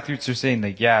many athletes are saying,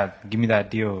 like, yeah, give me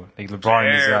that deal. Like LeBron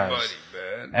and these Everybody, guys.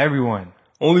 man. Everyone.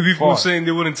 Only people Fuck. saying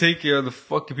they wouldn't take care of the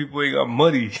fucking people who ain't got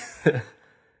money.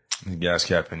 The gas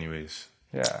cap, anyways.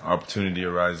 Yeah. Opportunity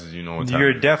arises. You know what time. You're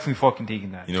it is. definitely fucking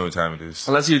taking that. You know what time it is.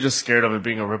 Unless you're just scared of it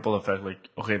being a ripple effect. Like,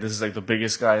 okay, this is like the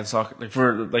biggest guy in soccer. Like,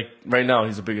 for, like, right now,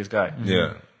 he's the biggest guy.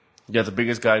 Yeah. You got the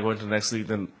biggest guy going to the next league,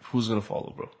 then who's going to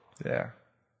follow, bro? Yeah.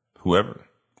 Whoever.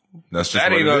 That's just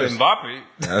That what ain't it on is.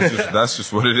 Mbappe. That's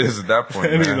just what it is at that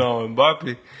point. That ain't Man. on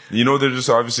Mbappe. You know, they're just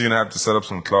obviously gonna have to set up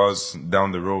some clause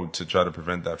down the road to try to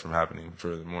prevent that from happening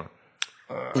furthermore.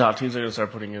 Nah, teams are going to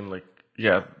start putting in, like,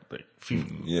 yeah, like,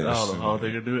 Yeah, I don't know how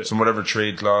they're going to do it. Some whatever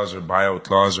trade clause or buyout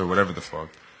clause or whatever the fuck,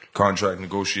 contract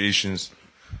negotiations,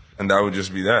 and that would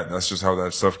just be that. That's just how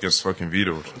that stuff gets fucking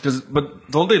vetoed.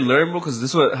 But don't they learn, bro? Because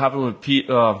this is what happened with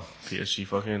PSG,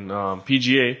 fucking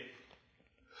PGA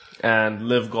and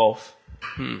Live Golf.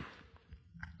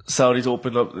 Saudis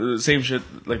opened up same shit.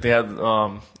 Like they had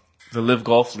the Live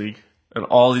Golf League, and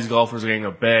all these golfers are getting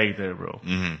a bag there, bro.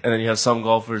 And then you have some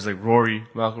golfers like Rory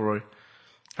McIlroy.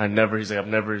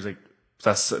 He's like,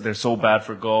 they're so bad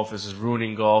for golf. This is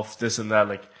ruining golf. This and that.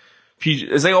 Like,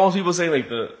 it's like almost people say like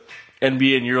the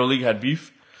NBA and EuroLeague had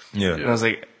beef. Yeah. And I was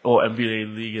like, oh,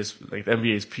 NBA league is like the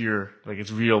NBA is pure, like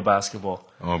it's real basketball.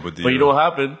 Oh, but But you know what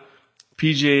happened?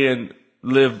 PGA and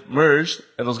Live merged,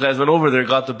 and those guys went over there,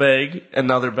 got the bag, and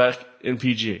now they're back in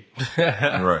PGA.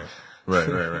 Right.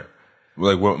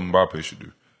 Like what Mbappe should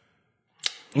do.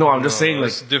 No, I'm just saying, like,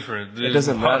 It's different. it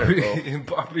doesn't matter, bro.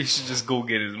 Mbappe should just go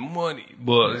get his money.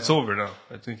 But it's over now.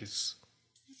 I think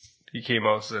he came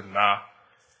out and said, nah.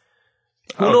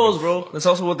 who knows, bro? That's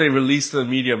also what they released to the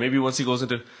media. Maybe once he goes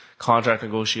into contract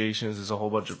negotiations, there's a whole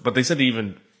bunch of. But they said they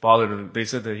even bothered him. They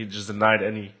said that he just denied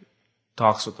any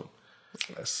talks with them.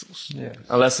 Yeah.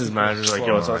 Unless his manager's like,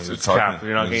 yo, He was it's talking- capped.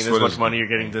 You're not it's getting this what much his- money. You're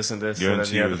getting this and this, and then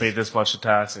guarantee you have to was- pay this much of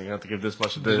tax, and you have to give this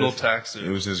much of this. There's no tax It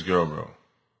there. was his girl, bro.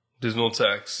 There's no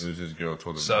tax. It was his girl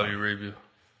told him. Saudi that. Arabia.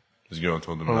 His girl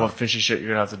told him. I don't know that. what fishy shit you're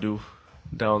gonna have to do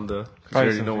down the. 'Cause you Probably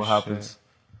already some know what fishy happens.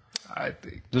 I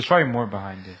think. There's probably more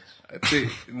behind it.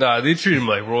 Nah, they treat him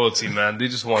like royalty, man. They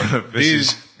just want.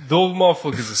 those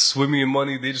motherfuckers are swimming in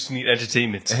money. They just need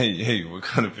entertainment. Hey, what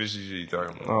kind of fishy shit you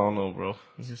talking I about? don't know, bro.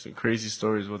 There's some crazy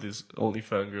stories with these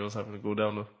OnlyFans girls having to go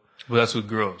down to. But that's with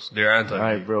girls. They're anti. All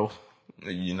right, bro.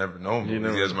 You never know. You Man.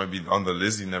 never These guys might be on the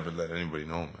list. You never let anybody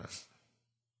know, man.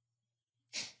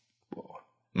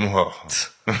 Well,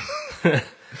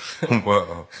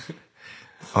 well.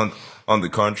 On the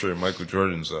contrary, Michael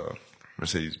Jordan's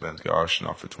Mercedes-Benz got auctioned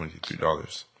off for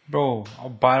 $23. Bro, I'll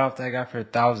buy it off that guy for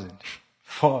 1,000.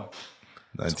 Fuck.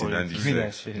 1996. Give me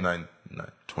that shit.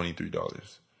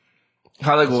 $23.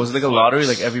 How that goes? Like a lottery?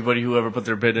 Like everybody who ever put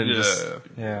their bid in just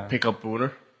Yeah. pick up the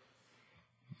winner?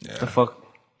 Yeah. The fuck?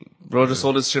 Bro just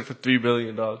sold his shit for $3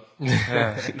 billion, dog.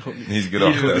 Yeah. He's good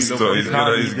off that still.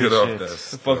 He's good off shit. that.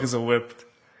 The fuck is a whip?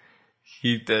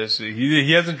 Keep that shit.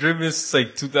 He hasn't driven since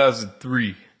like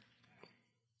 2003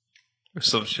 or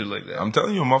some shit like that. I'm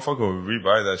telling you, a motherfucker will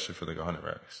rebuy that shit for like 100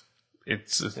 racks.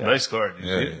 It's a nice car,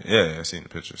 dude. Yeah, I seen the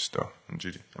pictures still. I'm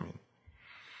GD. I mean,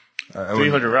 I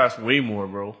 300 racks, way more,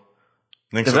 bro.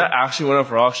 think If so. that actually went up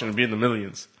for auction, it'd be in the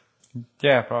millions.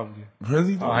 Yeah, probably.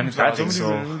 Really? Oh, 100,000. I think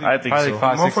so. I think Probably so. like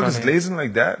 500, Motherfuckers 600. glazing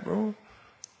like that, bro.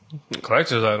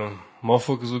 Collectors item.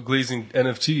 Motherfuckers were glazing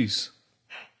NFTs.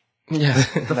 Yeah,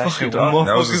 the That fuck, shit dog.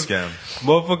 That was a scam.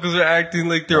 Motherfuckers are acting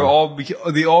like they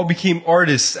all became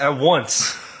artists at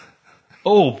once.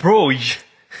 Oh, bro.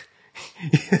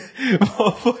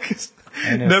 Motherfuckers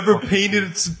know. never painted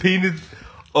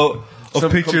a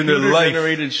Some picture in their life.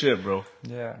 computer-generated shit, bro.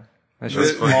 Yeah. That's That's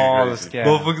just fucking all the crazy. scam.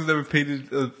 Motherfuckers never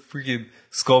painted a freaking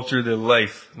sculpture in their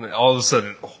life. And then all of a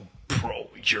sudden, oh, bro,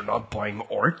 you're not buying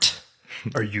art?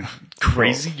 Are you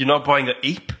crazy? You're not buying an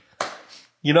ape?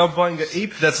 You're not buying an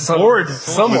ape that's bored?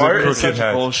 Some With a art is crooked such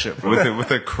hat. bullshit, bro.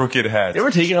 With a crooked hat. You ever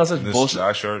taken out such This bullshit?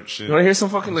 slash art shit. You wanna hear some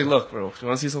fucking, like, look, bro. You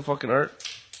wanna see some fucking art?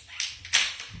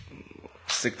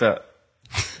 Stick that.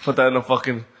 Put that in a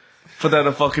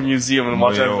fucking museum and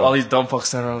watch Yo. all these dumb fucks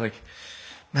stand around like,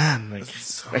 man, like,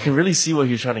 I can really see what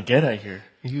he's trying to get at here.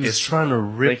 He was trying to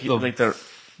rip Like the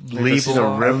label the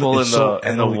off. ripple in the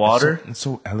elegant. water. It's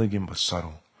so elegant but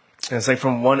subtle. And it's like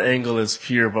from one angle it's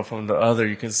pure, but from the other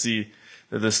you can see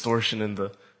the distortion in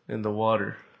the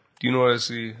water. Do you know what I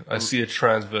see? I see a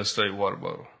transvestite water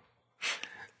bottle.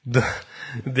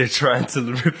 They're trying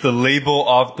to rip the label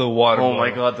off the water Oh bottle.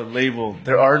 my god, the label.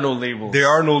 There are no labels. There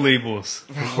are no labels.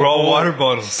 We're all water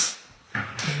bottles.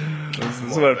 This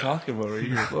is what I'm talking about right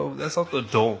here. Well, that's not the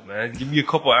dope, man. Give me a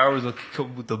couple hours, I'll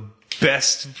come up with the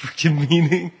best freaking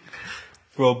meaning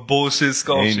for a bullshit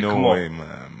sculpture. Ain't no Come way, on.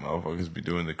 man. Motherfuckers be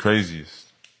doing the craziest.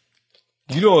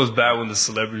 You know it was bad when the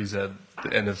celebrities had the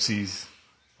NFTs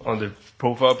on their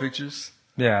profile pictures?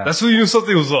 Yeah. That's when you knew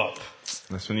something was up.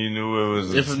 That's when you knew it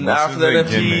was. If this after is the a NFTs,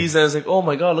 gimmick. and it's like, oh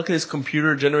my god, look at this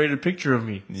computer generated picture of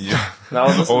me. Yeah. That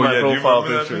was just my do you profile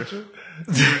remember that picture.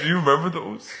 Do you remember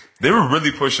those? They were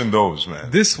really pushing those,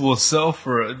 man. This will sell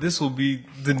for, this will be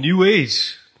the new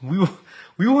age. We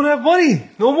won't have money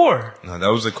no more. No, that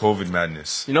was the COVID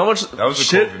madness. You know how much That was the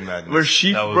shit COVID madness. where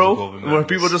sheep, That was bro, the COVID where madness.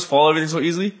 people just follow everything so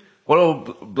easily. What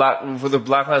about for the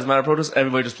Black Lives Matter protest?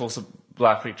 Everybody just posts a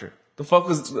black picture. The fuck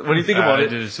was when you think about I it?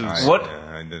 did it too. What?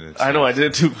 Yeah, I did it. I know I did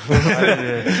it too.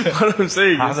 What I'm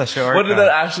saying How's is, that shit what work did out?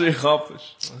 that actually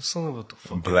accomplish? There's something about the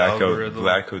fucking Blackout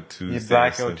algorithm. Tuesday. Yeah, some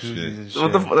blackout shit. Tuesdays and shit.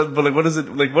 What the? But like, what is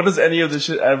it? Like, what does any of this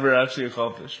shit ever actually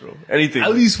accomplish, bro? Anything?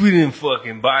 At least we didn't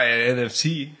fucking buy an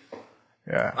NFT.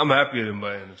 Yeah. I'm happy I didn't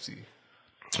buy an NFT.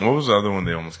 What was the other one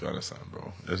they almost got us on,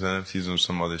 bro? There's NFTs and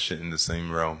some other shit in the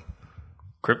same realm.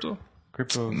 Crypto?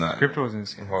 Crypto. Nah. Crypto is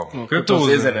insane. Oh, Crypto Crypto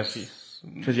is was- NFT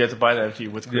because you have to buy the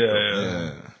NFT with Yeah, crypto. yeah.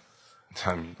 yeah.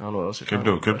 Time. I don't know what else you're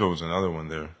talking Crypto was another one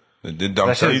there. I'm That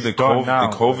telling you, shit's the gone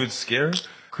now. COVID scare.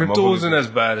 Crypto wasn't as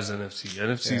bad as NFT.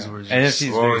 NFTs were just...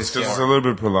 NFTs Well, very it's because it's scary. a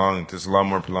little bit prolonged. It's a lot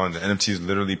more prolonged. The NFTs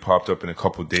literally popped up in a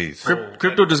couple days.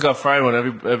 Crypto just got fried when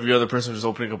every other person was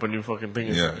opening up a new fucking thing.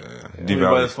 Yeah, Let me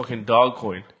buy this fucking dog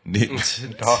coin.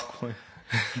 Dog coin.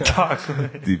 Dog coin.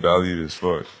 Devalued as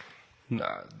fuck.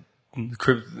 Nah,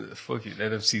 fucking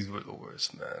NFTs were the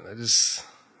worst, man. I just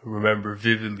remember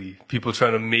vividly people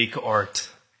trying to make art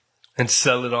and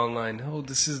sell it online. Oh,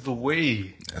 this is the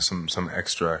way. Yeah, some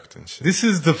extract and shit. This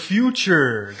is the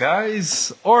future,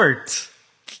 guys. Art.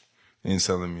 He ain't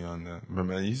selling me on that. But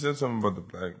man, you said something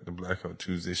about the Blackout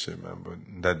Tuesday shit, man.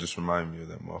 But that just reminded me of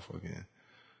that motherfucking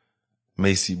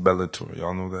Macy Bellator.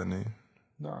 Y'all know that name?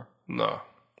 No.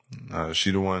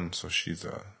 She the one. So she's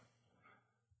a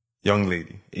young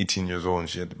lady, 18 years old, and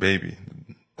she had the baby,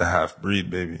 the half-breed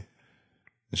baby.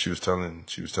 And she was telling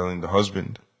the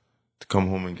husband to come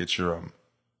home and get your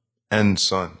N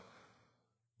son.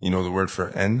 You know the word for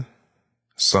N?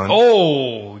 Son.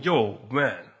 Oh, yo,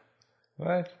 man.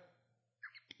 What?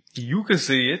 You can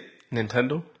say it.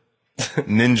 Nintendo.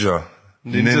 Ninja.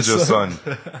 Ninja son.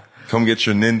 son. Come get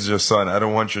your ninja son. I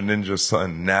don't want your ninja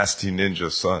son. Nasty ninja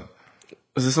son.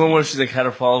 Was this the one where she's like had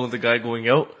a problem with the guy going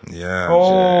out? Yeah.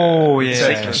 Oh, yeah. It's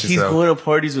like, Yeah, she's he's out. going to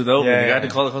parties without me. Yeah, The guy yeah. had to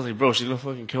call the cops like, bro, she's gonna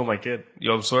fucking kill my kid.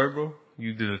 Yo, I'm sorry, bro.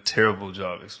 You did a terrible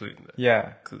job explaining that.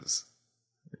 Yeah. Because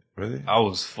Really? I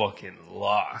was fucking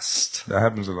lost. That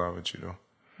happens a lot with you though.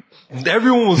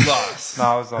 Everyone was lost. No,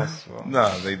 I was lost. Well.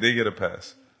 Nah, they get a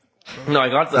pass. No, I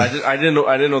got that. I didn't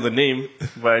know the name,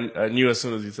 but I knew as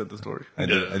soon as you said the story. I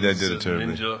did it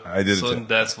terribly. Ninja. I did Son, it.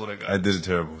 that's what I got. I did it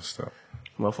terrible stuff.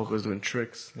 Motherfucker was doing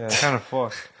tricks. Yeah, kind of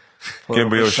fucked. Okay,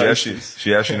 but yo,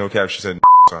 she actually no cap. She said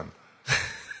son.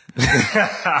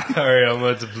 Alright, I'm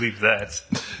going to bleep that.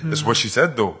 That's what she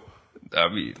said though. I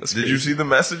mean, Did you see the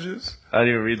messages? I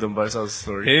didn't even read them, but I saw the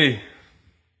story. hey,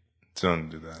 Don't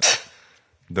do that.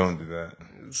 Don't do that.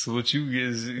 so what you get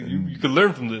is you can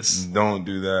learn from this. Don't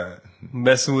do that.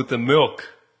 Messing with the milk.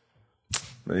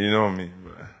 But you know me,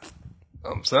 bro.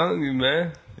 I'm telling you,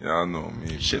 man. Y'all know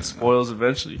me. Shit spoils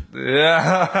eventually.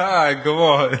 Yeah, come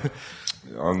on.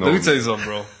 Y'all know Let me me. tell you something,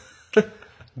 bro.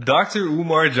 Dr.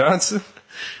 Umar Johnson,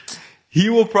 he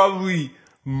will probably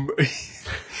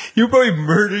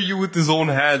murder you with his own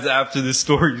hands after this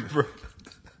story, bro.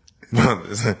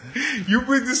 Listen, You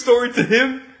bring this story to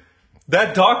him,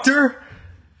 that doctor,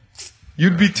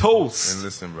 you'd be toast. and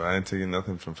listen, bro. I ain't taking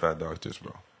nothing from fat doctors,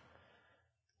 bro.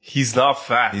 He's not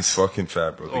fat. He's fucking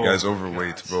fat, bro. The Oh, guy's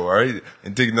overweight, bro. All right,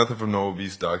 and take nothing from no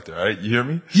obese doctor. All right, you hear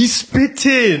me? He's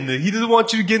spitting. He doesn't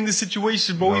want you to get in this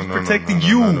situation, bro. He's protecting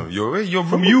you. No. Yo, wait, yo,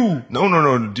 From remember- you.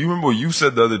 No. Do you remember what you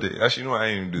said the other day? Actually, no, I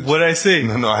ain't even do this. What'd I say?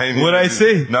 No, I ain't. What'd even I do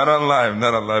say? this. Not on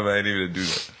live. I ain't even do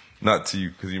that. Not to you,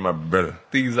 because you're my brother.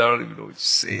 Things I don't even know what you're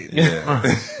saying. Yeah.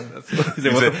 He's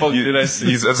like, what the fuck did I say?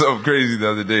 He said something crazy the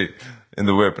other day in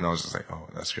the whip, and I was just like, oh,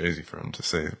 that's crazy for him to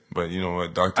say. But you know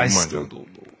what, Dr. I Umar still Johnson.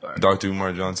 don't know. Dr.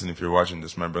 Umar Johnson, if you're watching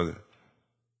this, my brother,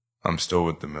 I'm still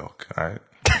with the milk, alright?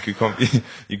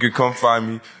 You could come find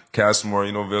me, Castmore,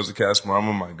 you know, Vales of Castmore. I'm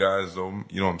with my guys, though,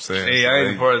 you know what I'm saying? Hey, I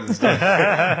ain't part of this. Stuff.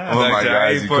 I'm with my Doctor, I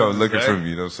guys, ain't you part of come this, looking right? for me,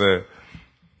 you know what I'm saying?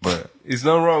 But, It's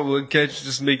nothing wrong with can't you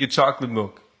just make it chocolate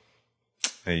milk?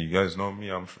 hey, you guys know me,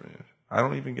 I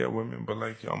don't even get women, but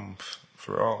like, I'm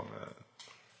for all, man.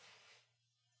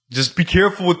 Just be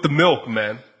careful with the milk,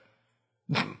 man.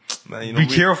 Man, you Be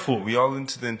careful. We all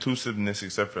into the inclusiveness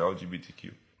except for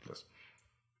LGBTQ plus.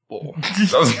 Whoa.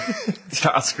 That was,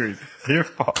 That's crazy. Your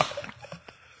fault.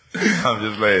 I'm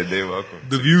just playing. They welcome.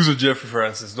 The views of Jeffrey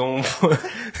Francis. Don't.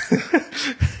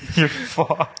 Your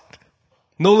fault.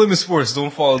 No Limit Sports.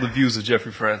 Don't follow the views of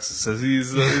Jeffrey Francis. As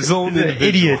he's his own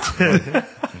individual. Idiot.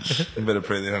 You better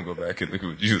pray they don't go back and look at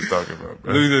what you was talking about,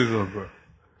 bro. Look at this one, bro.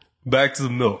 Back to the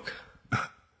milk.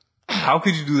 How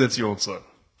could you do that to your own son?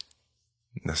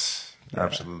 That's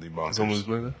absolutely bonkers. Someone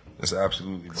explain that? That's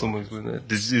absolutely bonkers. Someone explain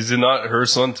that? Is it not her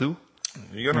son too?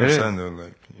 You gotta understand though,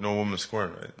 like, you know, women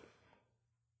scorn, right?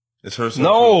 It's her son.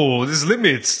 No, there's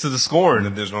limits to the too.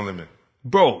 scorn, There's no limit.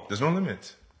 bro. There's no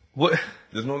limit. What?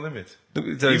 There's no limit. Let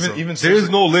me tell you something. Even there's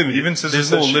SZA- no limit. Even SZA there's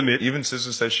said no she- limit. Even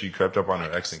SZA said she crept up on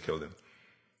her ex and killed him.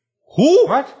 Who?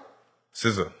 What?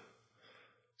 SZA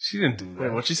She didn't do that.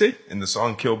 Wait, what'd she say? in the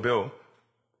song Kill Bill.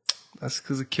 That's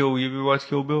because of Kill. You ever watch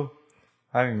Kill Bill?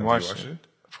 I haven't even Have watched you watched it. it?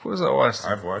 Of course I watched it.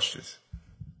 I've watched it.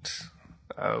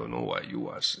 I don't know why you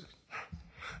watched it.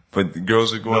 But the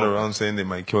girls are going around saying they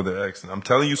might kill their ex, and I'm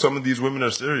telling you, some of these women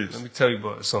are serious. Let me tell you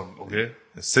about something, okay?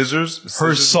 The scissors.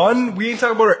 Her son? We ain't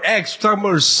talking about her ex. We're talking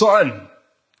about her son.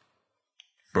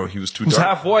 Bro, he was too Who's dark.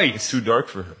 half white. It's too dark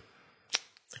for her.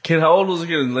 Kid, how old was the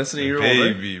kid? Less than a year old,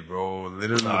 right? Baby, bro.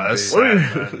 Literally. Nah, that's baby.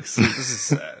 sad, man. This is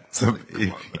sad. It's a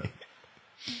baby.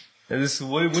 And this,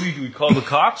 what do you do? We call the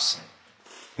cops?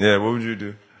 Yeah, what would you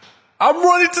do? I'm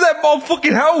running to that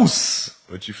motherfucking house.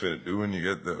 What you finna do when you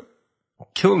get there?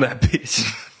 Killing that bitch.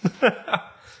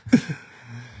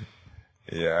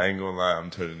 Yeah, I ain't gonna lie. I'm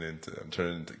turning into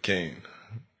Kane.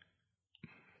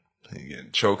 He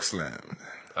getting choke slammed.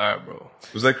 Alright, bro.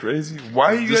 Was that crazy?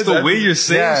 Why are you Just guys the way acting- you're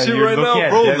saying shit you're right looking now, at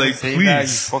bro. Devin Like, saying that, you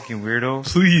please. fucking weirdo.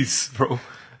 Please, bro.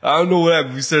 I don't know what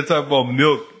happened. We started talking about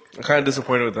milk. I'm kind of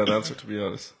disappointed with that answer, to be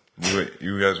honest. Wait,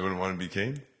 you guys wouldn't want to be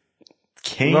Kane?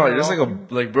 Kane No, or you're just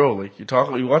all? bro, like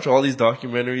you watch all these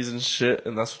documentaries and shit,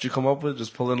 and that's what you come up with,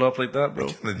 just pulling up like that, bro.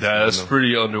 That's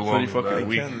pretty underwhelming. Pretty fucking man.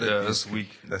 weak. Can't let Yeah, these that's people-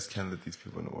 weak. Can't let these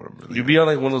people know what I'm really. You'd be on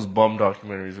like one of those bum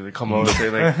documentaries where they come out and say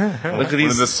like, look at One of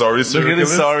these, the sorry look serial at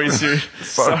these killers?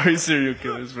 sorry serial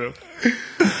killers, bro. This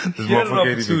He had an motherfucker ain't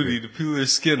even opportunity to peel her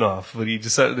skin off, but he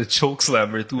decided to choke slam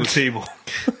her through a table.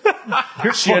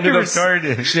 You're She ended fucking up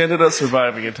retarded. She ended up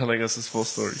surviving and telling us his full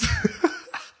story.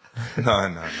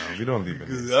 No. We don't leave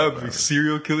it. I'd be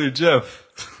serial killer Jeff.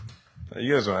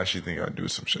 You guys don't actually think I'd do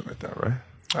some shit like that, right?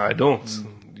 I don't.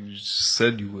 You just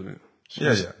said you wouldn't. Yeah.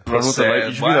 Run with the light.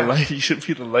 You should be Why? the light. You should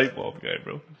be the light bulb guy,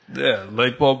 bro. Yeah,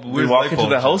 light bulb. We Where's walk light into bulb?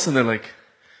 the house and they're like,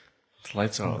 the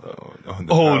lights are on.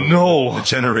 Oh no! The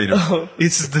generator.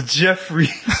 It's the Jeffrey,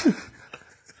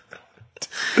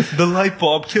 the light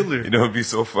bulb killer. You know, it'd be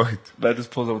so fucked. That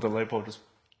just pulls up with the light bulb, just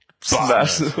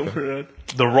Smash it overhead.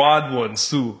 The rod ones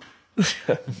too.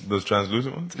 Those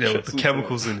translucent ones? Yeah, with the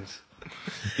chemicals in it.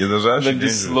 Yeah, those are actually Then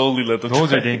just dangerous. slowly let them.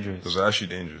 Those are Those dangerous. are actually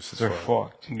dangerous. It's They're fun.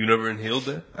 fucked. You never inhaled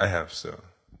that? I have, so.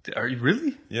 Are you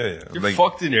really? Yeah. You're Like,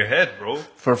 fucked in your head, bro.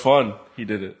 For fun, he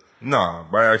did it. nah,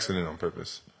 by accident on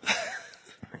purpose.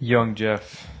 Young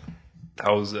Jeff.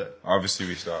 How was that? Obviously,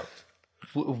 we stopped.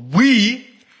 We?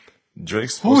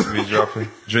 Drake's supposed to be dropping.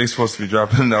 Drake's supposed to be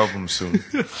dropping an album soon.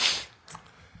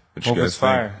 What you Hope guys it's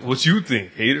fire. What you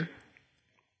think, hater?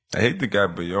 I hate the guy,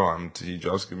 but yo, he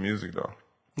drops good music though.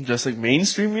 Just like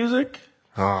mainstream music,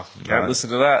 Ah, can't listen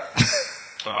to that.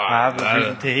 I have a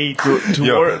reason to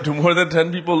hate. Do more than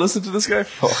 10 people listen to this guy?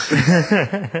 Fuck.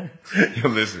 Yo,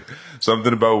 listen,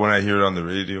 something about when I hear it on the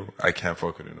radio, I can't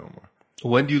fuck with it no more.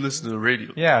 When do you listen to the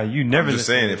radio? Yeah, you never I'm just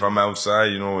listen saying, to if I'm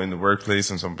outside, in the workplace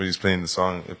and somebody's playing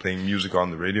playing music on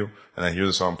the radio, and I hear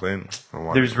the song playing, I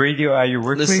want There's radio at your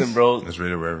workplace? Listen, bro, There's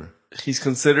radio wherever. he's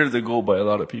considered the GOAT by a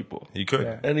lot of people. He could.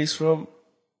 Yeah. And he's from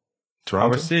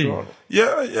Toronto? Our city. Toronto.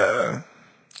 Yeah.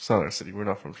 It's not our city. We're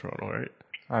not from Toronto, right?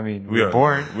 I mean, We we're are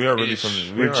born. We are really from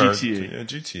the, we We're are, GTA. Yeah,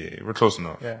 GTA. We're close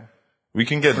enough. Yeah. We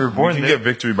can get born we can there. get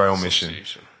victory by omission.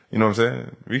 Association. You know what I'm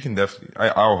saying? We can definitely.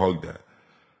 I'll hug that.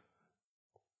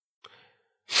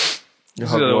 You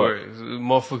Is hug it what? alright? Is it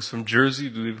motherfuckers from Jersey,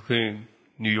 do they play in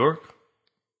New York?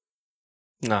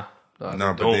 Nah.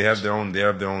 No, but they have their own. They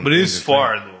have their own. But it things is to claim.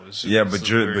 far though. It's Yeah, it's but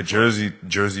very far.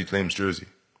 Jersey claims Jersey.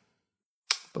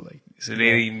 But like, it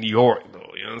ain't New York though.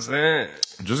 You know what I'm saying?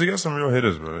 Jersey got some real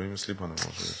hitters, bro. Don't even sleep on them.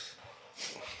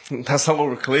 motherfuckers. That's not what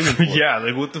we're claiming for. Yeah,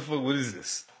 like what the fuck? What is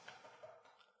this?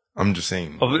 I'm just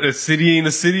saying. A city ain't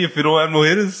a city if it don't have no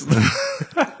hitters.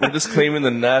 We're just claiming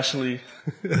the nationally,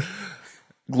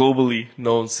 globally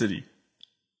known city.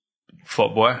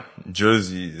 Fuck boy.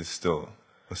 Jersey is still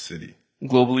a city.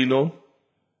 Globally known?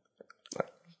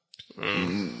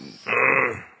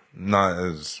 Not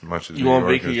as much as You New go on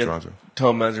York vacation, as Toronto. tell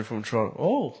a manager from Toronto,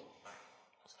 oh.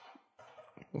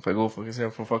 If I go fucking say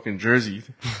I'm from fucking Jersey,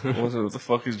 what the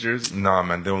fuck is Jersey? Nah,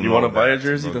 man, they'll You know want to buy a that.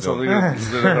 jersey? They'll- That's they'll- something that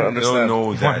they're not gonna They'll understand.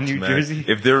 know that, New man. Jersey?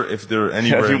 If they're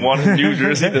anywhere, If you want a New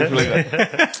Jersey, then like,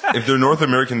 if they're North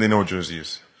American, they know what Jersey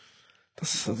is.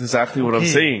 that's exactly what I'm Okay.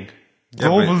 saying. Yeah,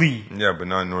 Globally. but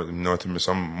not in North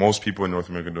America. Most people in North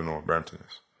America don't know what Brampton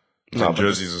is. Nah, So but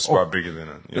Jersey is a spot bigger than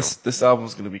it. This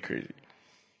album's gonna be crazy.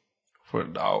 For the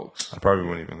dogs. I probably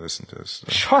wouldn't even listen to this.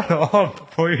 So. Shut up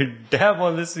before you're damn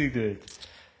well listening to it.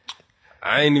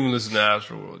 I ain't even listened to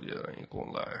Astroworld yet. I ain't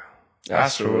gonna lie.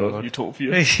 Astroworld,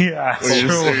 Utopia. Yeah, Or you're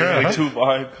just Astroworld. like too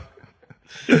behind.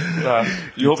 Nah,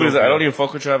 Utopia is, I don't even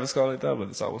fuck with Travis Scott like that, but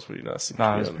this album's pretty nasty.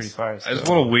 Nah, to be it's honest. pretty fire. I just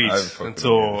want to wait I fuck with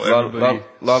until it. everybody.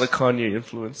 Lot of Kanye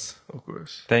influence. Of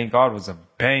course. Thank God was a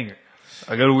banger.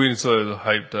 I gotta wait until the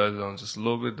hype dies down just a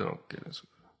little bit. Then I'll get into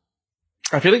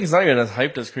it. I feel like it's not even as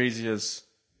hyped as crazy as.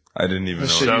 I didn't even know.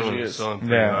 shit it. usually is.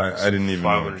 Yeah. I didn't even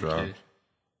know it 500K. dropped.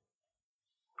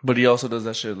 But he also does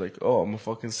that shit like, oh, I'm gonna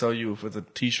fucking sell you with a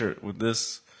T-shirt with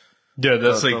this. Yeah,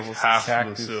 that's like Levels. half of the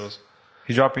Cactus. sales.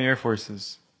 He's dropping Air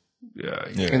Forces. Yeah,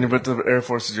 Yeah. And with the Air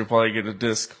Forces, you'll probably get a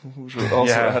disc, which will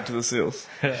also Yeah. add to the sales.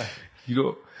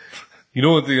 You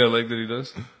know one thing I like that he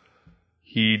does?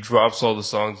 He drops all the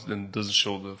songs and doesn't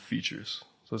show the features.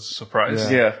 So it's a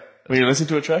surprise. Yeah. When you listen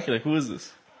to a track, you're like, who is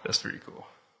this? That's pretty cool.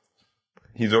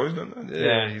 He's always done that.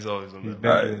 Yeah, he's always on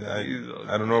that.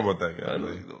 I don't know about that guy. I know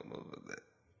Like, you don't know about that.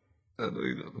 I know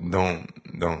you don't know.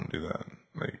 don't do that.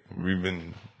 Like we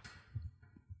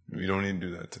don't need to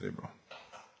do that today, bro.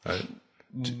 Alright?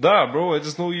 Nah, bro, I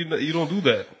just know you don't do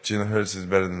that. Jalen Hurts is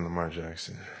better than Lamar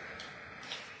Jackson.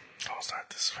 Don't start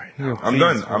this right now. I'm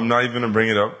done. I'm not even gonna bring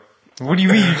it up. What do you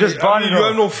mean? You just bought I mean, it you up.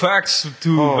 have no facts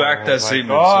to back that my statement.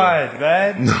 God,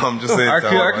 man. No, I'm just saying. So.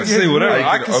 I can say whatever.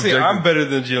 I can say objective- I'm better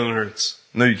than Jalen Hurts.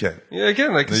 No, you can't. Yeah, I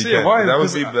can. I can No, you say can't. it. Why? That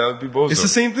Because would be bozo. it's the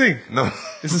same thing. No,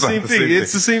 It's the same thing.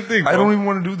 It's the same thing. I bro. don't even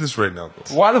want to do this right now,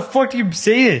 bro. Why the fuck do you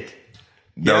say it?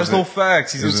 He That has was no it.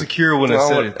 facts. He's Is it- insecure when I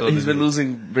said it. He's been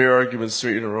losing bare arguments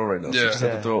straight in a row right now. So Yeah. you just have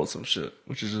Yeah. to throw out some shit,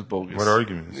 which is just bogus. What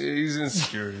arguments? He's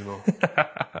insecure, you know.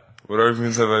 What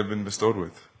arguments have I been bestowed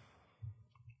with?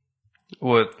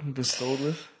 What? bestowed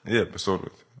with? Yeah, bestowed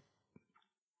with.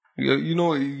 You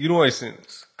know why he's saying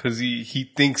this? Because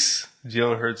he thinks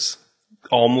Jalen Hurts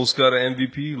almost got an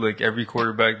MVP, like every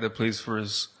quarterback that plays for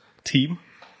his team.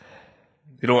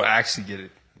 They don't actually get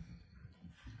it.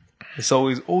 It's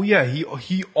always, oh yeah,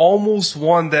 he almost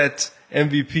won that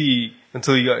MVP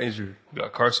until he got injured. You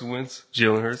got Carson Wentz,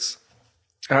 Jalen Hurts.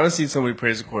 I haven't seen somebody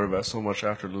praise a quarterback so much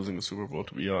after losing the Super Bowl,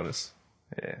 to be honest.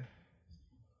 Yeah.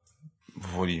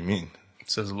 What do you mean? It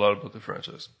says a lot about the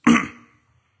franchise.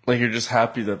 Like, you're just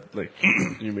happy that, like,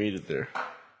 you made it there.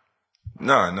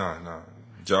 Nah.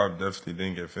 Job definitely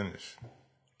didn't get finished.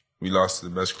 We lost to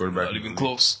the best quarterback. Not in the even league.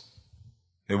 close.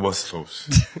 It was close.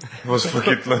 It was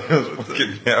fucking close.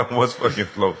 It was fucking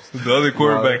close. The other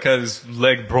quarterback had his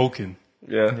leg broken.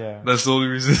 Yeah. Yeah. That's the only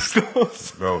reason it's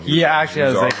close. Bro, He actually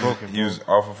has was leg off- broken, He was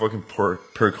off a fucking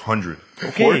perk 100.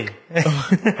 Okay.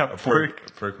 A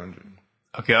perk 100.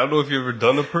 Okay, I don't know if you've ever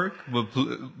done a perk, but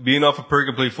being off a perk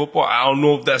and play football, I don't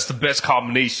know if that's the best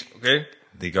combination, okay?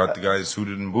 They got the guys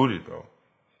suited and booted, bro.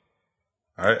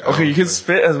 All right. Okay, you can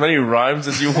spit as many rhymes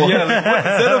as you want. Yeah, like, what,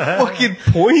 is that a fucking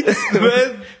point,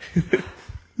 man?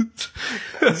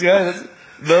 This guy, that's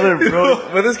another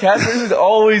bro. With his catchphrase, he's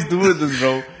always doing this,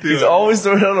 bro. He's always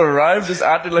throwing out a rhyme, just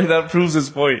acting like that proves his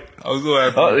point. I was so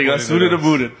happy. Oh, they got suited and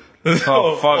booted.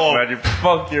 Oh, fuck, Oh.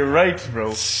 man. You're right,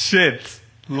 bro. Shit.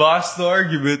 Lost the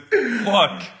argument.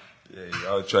 Fuck. Yeah,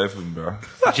 y'all trifling, bro.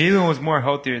 Jalen was more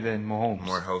healthier than Mahomes.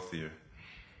 More healthier.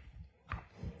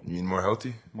 You mean more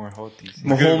healthy? More healthy.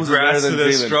 Mahomes is better Grass to than the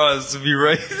Jalen. straws, to be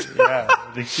right. Yeah,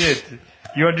 like shit.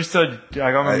 You understood.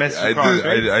 I got my message I across,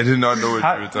 right? I did not know what you were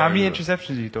How talking many about. interceptions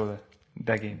did you throw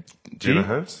that game? Jalen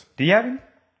Hurts? Do you have him?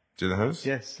 Jalen Hurts?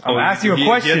 Yes. I'm asking you a He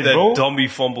question, had that bro. dummy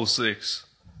fumble 6.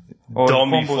 Oh, the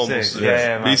Dummy fumble fumble six. 6. Yeah,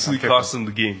 man, Basically I'm tripping. cost him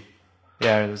the game.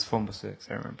 Yeah, it was fumble 6.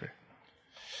 I remember.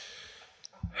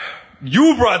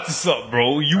 You brought this up,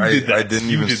 bro. You did that. I didn't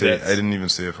You even did say that. I didn't even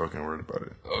say a fucking word about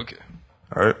it. Okay.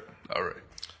 All right. All right.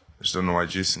 I just don't know why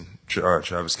Travis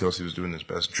Kelce was doing his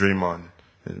best. Draymond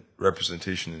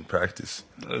representation in practice.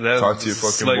 That Talk was to your a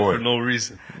fucking slight boy. for no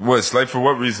reason. What? Slight for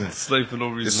what reason? Slight for no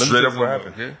reason. It's Let me straight tell up you what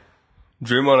something, happened.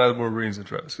 Okay? Draymond has more rings than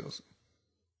Travis Kelce.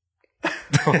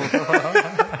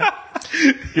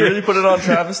 You really put it on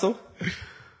Travis, though?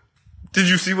 Did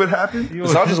you see what happened?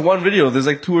 It's not just one video. There's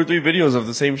like 2 or 3 videos of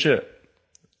the same shit.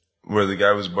 Where the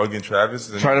guy was bugging Travis.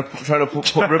 And Trying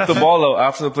to rip the ball out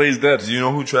after the play's dead. do you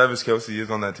know who Travis Kelce is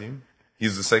on that team?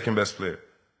 He's the second best player.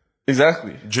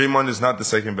 Exactly. Draymond is not the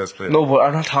second best player. No, but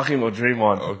I'm not talking about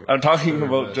Draymond. Okay. I'm talking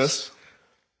about just...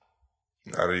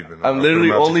 I don't even know. I'm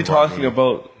literally only talking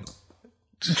about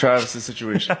Travis'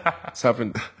 situation. It's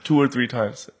happened 2 or 3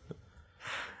 times.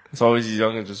 It's always he's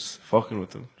young and just fucking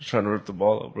with him. Just trying to rip the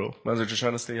ball out, bro. Man's are just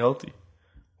trying to stay healthy.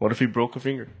 What if he broke a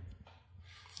finger?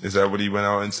 Is that what he went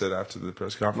out and said after the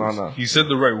press conference? Nah. He said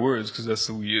the right words because that's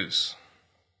who he is.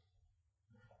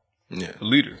 Yeah. A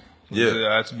leader. Yeah. He said,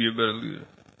 I have to be a better leader.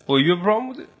 Well, you have a problem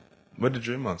with it? What did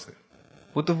Draymond say?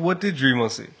 What did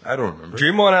Draymond say? I don't remember.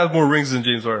 Draymond has more rings than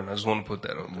James Harden. I just want to put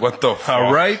that out. What the fuck?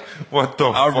 All right. What the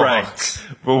All fuck? right.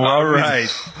 But why All would he- right.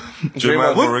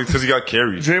 Draymond because he got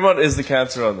carried. Draymond is the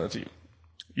cancer on that team.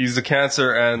 He's the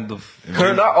cancer and the...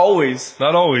 Not always.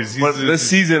 Not always. He's But the, this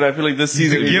season, I feel like this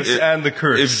he's the season... gift and the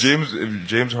curse. If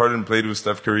James Harden played with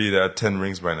Steph Curry, he'd have 10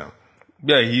 rings by now.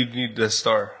 Yeah, he need that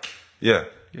star. Yeah.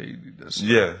 Yeah, he need that star.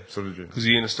 Yeah. So did James. Because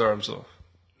he ain't a star himself.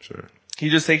 Sure. He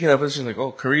just taking that position like,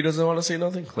 oh, Curry doesn't want to say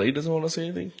nothing. Clay doesn't want to say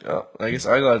anything. Oh, I guess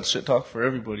I got shit talk for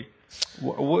everybody.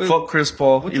 Fuck Chris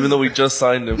Paul, even though we just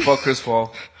signed him. Fuck Chris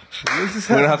Paul. We're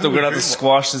gonna have to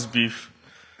squash this beef.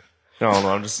 No,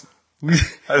 I'm just...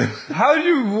 How'd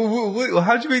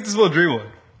you make this about Draymond?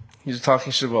 You're just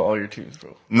talking shit about all your teams,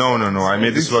 bro. No. I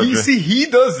made this about He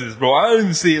does this, bro. I don't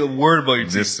even say a word about your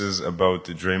team. This is about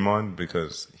the Draymond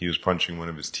because he was punching one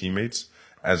of his teammates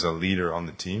as a leader on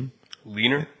the team.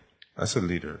 Leaner? That's a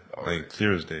leader. Like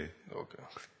clear as day. Okay.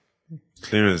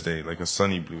 Clear as day. Like a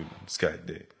sunny blue sky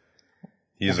day.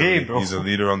 He's bro. he's a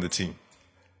leader on the team.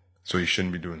 So he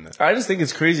shouldn't be doing that. I just think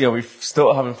it's crazy how we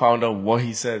still haven't found out what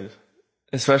he said.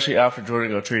 Especially after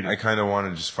Jordan got traded. I kind of want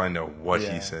to just find out what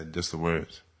he said, just the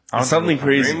words. It's something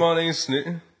crazy. Draymond ain't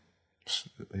snitching.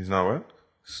 He's not what?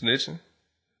 Snitching.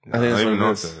 I think that's don't even what know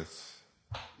it if is. that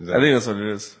is. I think that's what it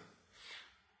is.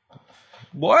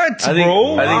 What, I think-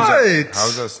 bro? I think what?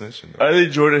 How's that snitching? Though? I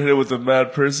think Jordan hit it with a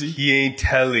mad Percy. He ain't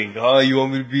telling. Oh, you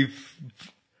want me to be...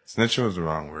 Snitching was the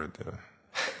wrong word there.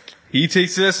 He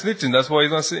takes it as snitching. That's why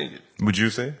he's not saying it. Would you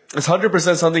say? It's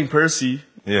 100% something Percy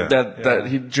Yeah. that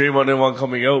Draymond didn't want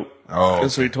coming out. Oh.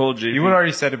 That's what he told JP. You would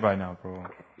already said it by now, bro.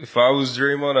 If I was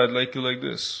Draymond, I'd like it like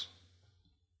this.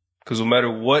 Because no matter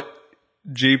what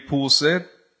J. Poole said,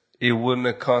 it wouldn't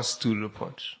have constituted a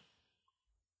punch.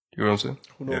 You know what I'm saying?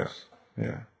 Who knows?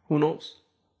 Yeah. Who knows?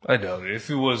 I doubt it. If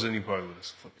it was, then he probably would have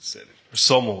fucking said it. Or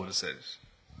someone would have said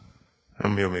I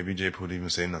mean, maybe Jay Poole didn't even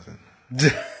say nothing.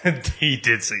 it. He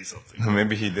did say something.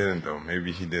 Maybe he didn't though.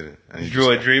 Maybe he didn't. And he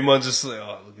Draymond just like,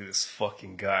 oh, look at this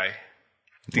fucking guy.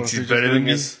 Thinks he's better than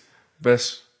me.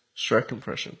 Best Shrek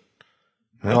impression.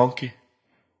 Donkey.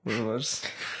 Well, I just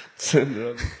send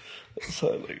it on.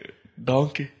 Sound like a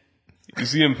donkey. You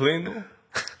see him playing though?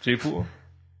 J. Poole?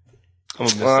 I'm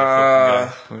gonna miss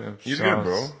that fucking guy. He's good,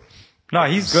 bro. No,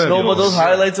 he's good. No, but those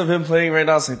highlights of him playing right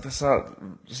now, it's like that's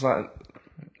not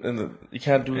in the. You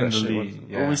can't do that the shit.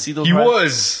 league, When we see those, He highlights-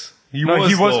 was. He No,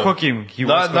 he was though. cooking. He was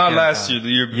Not cooking. last year. The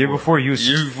year before. Year before, he was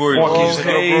Year before, fucking he was-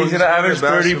 Okay, he's gonna average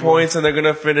 30 basketball. points, and they're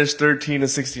gonna finish 13 to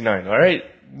 69. All right.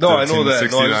 No, I know 13 to that. No,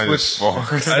 69 I is just wish.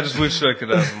 fucked. I just wish I could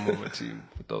have him on my team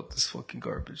without this fucking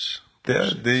garbage.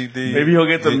 They Maybe he'll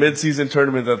get the mid-season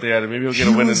tournament that they added. Maybe he'll get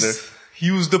a win in there. He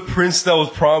was the prince that was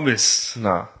promised.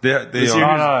 Nah. They This year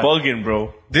are. he's no. bugging,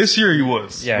 bro. This year he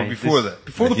was. Yeah, but before this- that,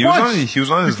 before the He was punch,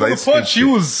 on his before light the skin punch, he shit.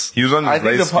 was. He was on his I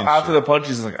think light skin after shit. the punch,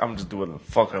 he's like, I'm just doing what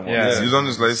the fuck I want. Yeah. He was on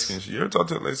his light skin shit. You ever talk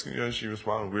to a light skin girl and she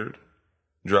responded weird?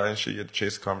 Dry and shit, you had to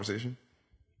chase the conversation?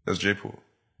 That's J Poole.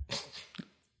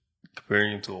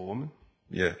 Comparing him to a woman.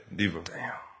 Yeah, diva.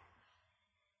 Damn.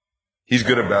 He's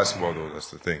good at basketball though,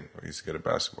 that's the thing. He's good at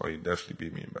basketball. He definitely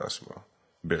beat me in basketball.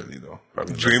 Barely though.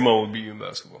 Probably. Draymond would beat you in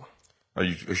basketball. Are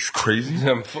you crazy?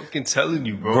 I'm fucking telling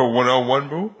you, bro. Bro, 1-on-1,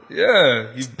 bro?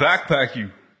 Yeah, he'd backpack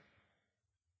you.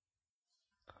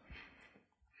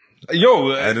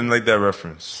 Yo, I didn't like that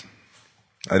reference.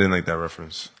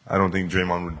 I don't think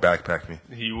Draymond would backpack me.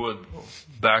 he would, bro.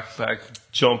 Backpack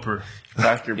jumper.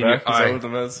 Back your In your back. Is eye. that what the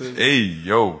man says? Hey,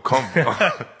 yo, come on.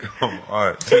 Come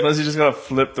on. Sometimes you just gotta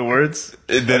flip the words.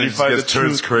 Then and it just gets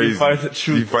turns truth. crazy. You find the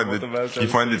truth. You find of what the man you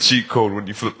says. find the cheat code when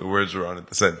you flip the words around in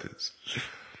the sentence.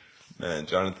 Man,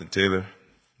 Jonathan Taylor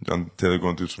going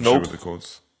through some Nope. shit with the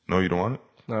Colts. No, you don't want it?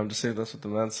 No, I'm just saying that's what the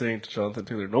man's saying to Jonathan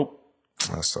Taylor. Nope.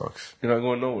 That sucks. You're not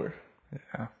going nowhere.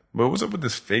 But what's up with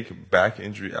this fake back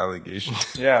injury allegation?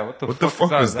 Yeah, what the What the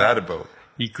fuck was that about?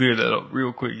 He cleared that up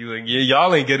real quick. He's like, yeah,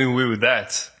 y'all ain't getting away with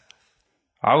that.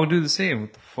 I would do the same.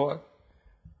 What the fuck?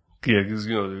 Yeah, because,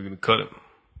 you know, they're going to cut him.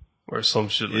 Or some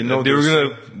shit like You know, that. They were going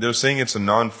to... they're saying it's a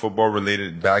non-football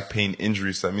related back pain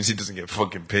injury, so that means he doesn't get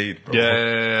fucking paid, bro.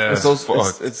 Yeah. It's those.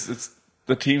 fucked. It's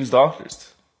the team's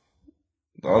doctors.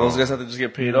 All those guys have to just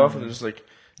get paid off, and they're just like,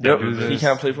 yep, do he this.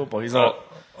 can't play football. He's not.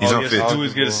 He's All he has unfit. to do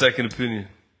is get a second opinion.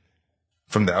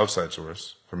 From the outside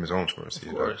source, from his own source. Of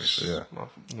course. Yeah.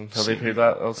 Have they paid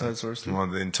that outside source? Too? Well,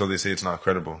 until they say it's not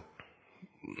credible.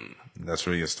 That's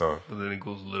where he gets tough. But then it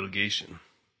goes to litigation.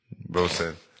 Bro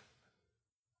said,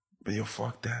 but yo,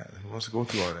 fuck that. Who wants to go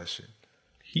through all that shit?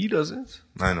 He doesn't.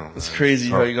 I know. It's crazy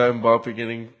how you got Mbappe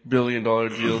getting billion-dollar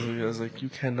deals, and he was like, you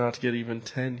cannot get even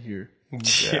 10 here.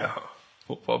 Yeah.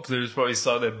 Football players probably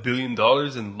saw that $1 billion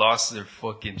and lost their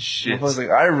fucking shit. I was like,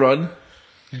 I run.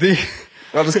 They,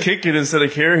 I'll just kick it instead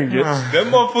of carrying it.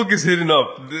 them motherfuckers hitting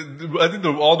up. I think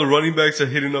all the running backs are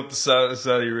hitting up the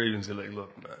Saudi Arabians. They're like,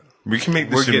 look, man, We can make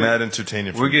this We're shit getting- mad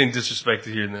entertaining. we're getting disrespected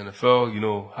here in the NFL. You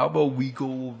know, how about we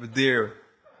go over there,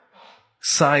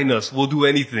 sign us, we'll do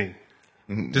anything.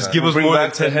 Just give us Bring more than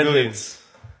back the 10 million. headlines.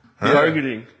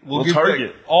 Targeting. We'll give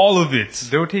target. back all of it.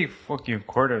 They'll take fucking a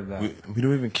quarter of that. we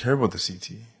don't even care about the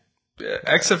CT.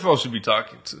 XFL should be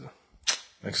talking to.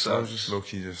 Like, so I was just low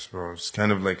key, just bro. It's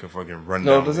kind of like a fucking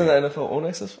rundown. No, doesn't the NFL own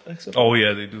XFL? Oh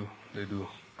yeah, they do. They do.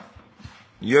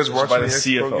 You guys watching by the the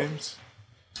XFL CFL. games?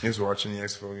 You guys watching the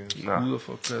XFL games? Who the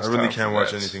fuck has I really time can't for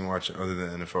watch that? anything other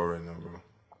than NFL right now, bro.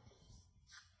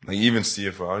 Like even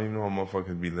CFL, I don't even know how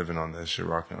motherfuckers be living on that shit,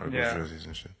 rocking Argos jerseys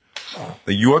and shit.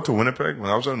 Like you out to Winnipeg? When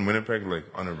I was out in Winnipeg, like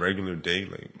on a regular day,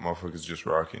 like motherfuckers just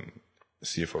rocking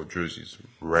CFL jerseys.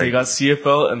 Right? They got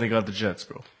CFL and they got the Jets,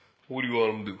 bro. What do you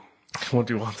want them to do? What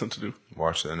do you want them to do?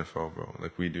 watch the NFL, bro.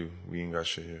 Like we do. We ain't got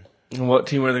shit here. And what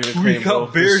team are they going to We claim,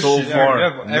 got bro? Bears So shit. far. Yeah,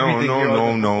 No, everything no, here no,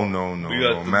 on no, no, no, We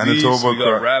no. got the Manitoba, Beast, we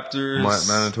got Raptors.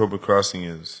 Manitoba crossing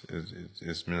is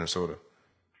Minnesota.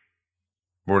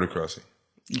 Border crossing.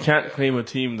 You can't claim a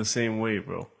team the same way,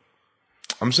 bro.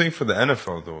 I'm saying for the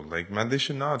NFL though, like man, they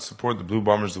should not support the Blue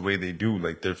Bombers the way they do.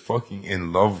 Like they're fucking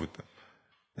in love with them,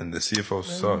 and the CFL You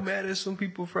sucks. mad at some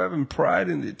people for having pride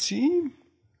in their team?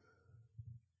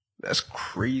 That's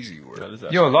crazy word.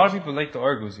 Yo, a lot of people like the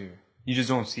Argos here. You just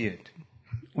don't see it.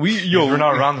 We're We're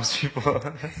not around those people.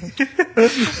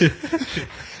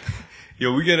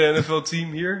 Yo, we get an NFL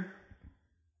team here.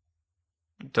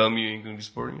 Tell me you ain't gonna be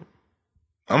supporting it.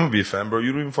 I'm gonna be a fan, bro.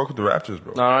 You don't even fuck with the Raptors,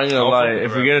 bro. No, I'm not gonna lie.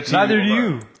 If we get a team, Neither do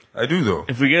you. I do though.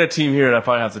 if we get a team here, I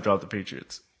probably have to drop the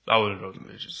Patriots. I wouldn't draw the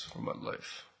Patriots for my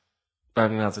life. I'm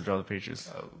gonna have to draw the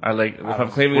Patriots. I like if I'm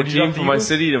claiming a Would you team drop for the my Eagles?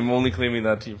 city, I'm only claiming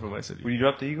that team for my city. Would you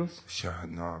drop the Eagles? Yeah,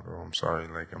 nah, bro. I'm sorry.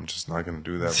 Like I'm just not gonna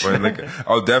do that. But like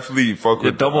I'll definitely fuck You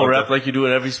with double I'll rep like you do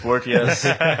in every sport, yes.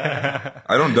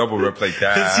 I don't double rep like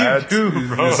that. Yes, you do,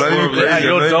 bro. It's not even crazy. Yeah, I'm you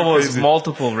not don't even double, it's crazy.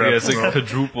 multiple Yeah, reps. it's like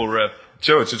quadruple rep.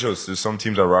 Chill. There's some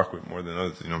teams I rock with more than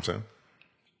others. You know what I'm saying?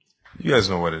 You guys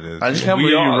know what it is. I just can't We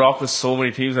believe you are. rock with so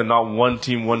many teams and not one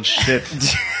team, one shit.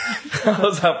 How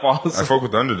is that I possible? fuck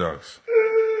with the underdogs.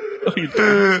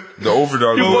 The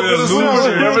overdog.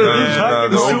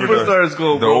 The superstars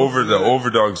go, bro. The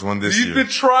overdogs won this He's year. been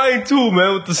trying too,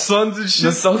 man, with the Suns and shit.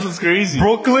 The Suns is crazy.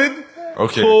 Brooklyn.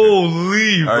 Okay.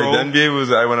 Holy, bro. All right, the NBA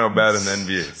was. I went out bad in the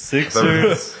NBA.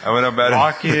 Sixers, I went out bad.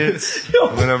 Rockets. I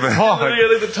went out bad.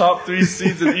 Literally like the top 3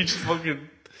 seeds in each fucking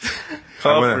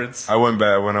conference. I went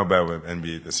bad. I went out bad with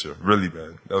NBA this year. Really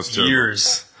bad. That was terrible.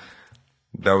 Years.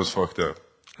 That was fucked up.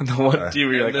 The one team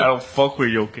where you're like, I don't fuck with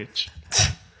Jokic.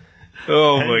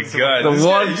 Oh my god. The This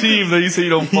one guy- team that you say you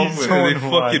don't fuck He's with. so- They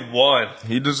fucking won.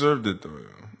 He deserved it though.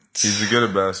 He's good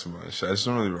at basketball. I just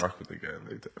don't really rock with the guy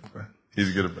like that. But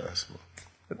he's good at basketball.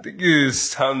 I think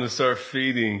it's time to start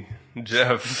fading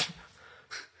Jeff.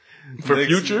 For Next-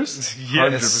 futures?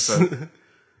 Yes. 100%.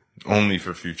 Only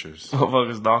for futures.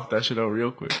 Motherfuckers knock that shit out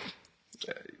real quick.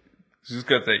 He's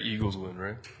got that Eagles win,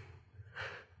 right?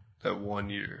 That 1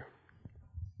 year.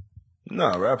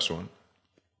 Nah, Raps won.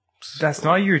 That's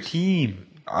not your team.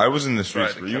 I was in the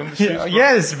streets. Right, Were you in the streets? Yeah,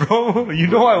 yes, bro. You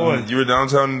know I was. You were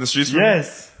downtown in the streets? bro?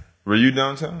 Yes. Were you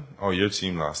downtown? Oh, your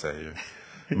team lost that year.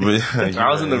 I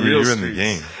was in the real You were in the streets.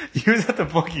 game. You was at the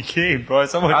fucking game, bro.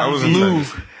 Someone I was blue.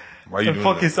 Why you The doing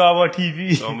fucking that? saw on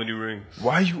TV. So many rings.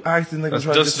 Why are you acting like That's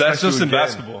I'm trying just to that's disrespect just you in again?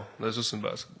 basketball. That's just in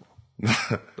basketball.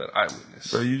 That I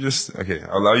witnessed. Bro, you just okay.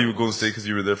 I'll allow you to Golden State because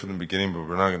you were there from the beginning, but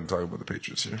we're not going to talk about the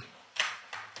Patriots here.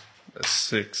 That's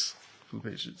 6 for the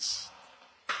Patriots.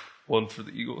 1 for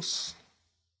the Eagles.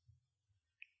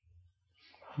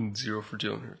 And 0 for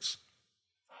Jalen Hurts.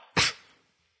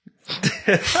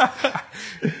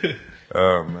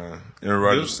 Oh man, Aaron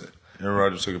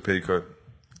Rodgers took a pay cut,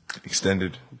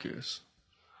 extended. Who cares?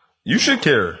 You should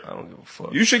care. I don't give a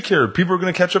fuck. You should care. People are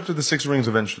going to catch up to the 6 rings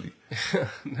eventually.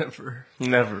 Never.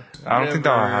 Never. I don't think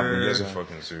that'll You happen. guys are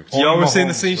fucking serious. Y'all were Mahomes, saying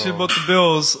the same bro. shit about the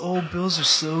Bills. Oh, Bills are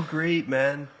so great,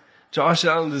 man. Josh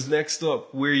Allen is next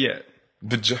up. Where you at?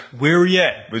 Where you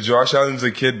at? But Josh Allen's a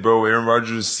kid, bro. Aaron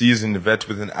Rodgers is seasoned vet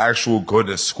with an actual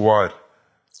good squad.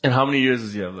 And how many years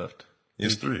does he have left?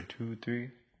 He's 3. 2, 3.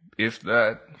 If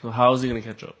that. So how is he going to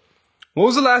catch up? When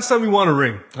was the last time you won a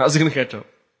ring? How's he going to catch up?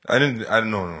 I don't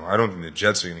know. I don't think the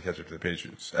Jets are going to catch up to the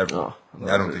Patriots ever. Oh,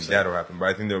 I don't think that'll happen. But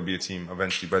I think there will be a team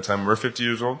eventually. By the time we're 50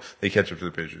 years old, they catch up to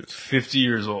the Patriots. 50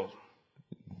 years old.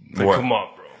 Like, What? come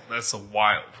on, bro. That's a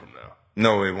while from now.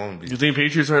 No, it won't be. You think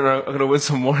Patriots are going to win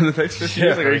some more in the next 50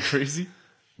 years? Like, are you crazy?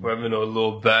 We're having a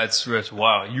little bad stretch.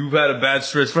 Wow. You've had a bad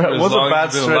stretch for as What's a long bad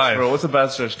as you've been stretch, alive. bro? What's a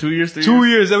bad stretch? 2 years, 3 years? 2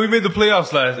 years, and we made the playoffs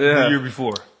the Yeah. year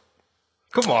before.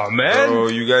 Come on, man. Bro,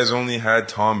 you guys only had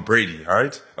Tom Brady, all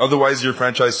right? Otherwise, your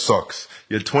franchise sucks.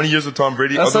 You had 20 years with Tom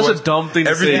Brady. That's such a Otherwise, dumb thing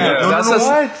to everything, say. No, That's no, just-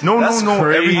 what? No, that's no, no.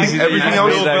 crazy. Everything and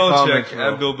else. Bill that Belichick. comment, bro.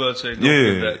 And Bill Belichick. Don't Yeah,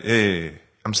 do that. yeah.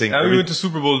 I'm saying. And we went to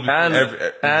Super Bowls before. And,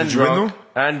 and did you win Gronk.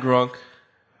 though? And Gronk.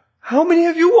 How many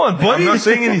have you won, buddy? I'm not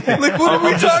saying anything. Like, what are we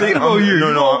I'm just talking saying- about I'm- here? No,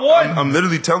 You no. won one. I'm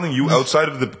literally telling you, outside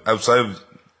of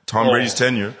Tom Brady's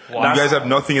tenure, you guys have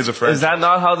nothing as a franchise. Is that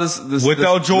not how this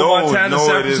Without Joe No, Montana, no,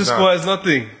 San it is Francisco not. has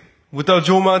nothing. Without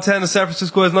Joe Montana, San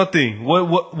Francisco has nothing.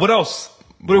 What else?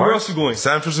 Where else are you going?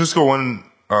 San Francisco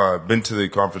been to the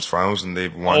conference finals and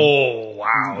they've won. Oh,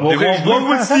 wow. Well, They won one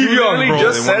with Steve You Young, literally bro.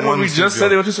 just They said won what one we with just Steve said.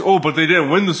 They Young. were just, but they didn't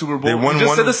win the Super Bowl. They won we just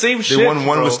one. said the same shit. They won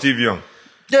one bro. with Steve Young.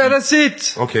 Yeah, that's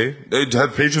it. Okay,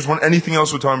 have Patriots won anything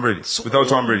else with Tom Brady? Without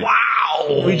Tom Brady,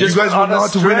 Wow. We you just guys will on a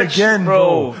not win stretch, again,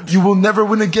 bro. You will never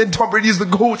win again. Tom Brady is the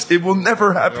GOAT. It will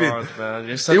never happen. God, man,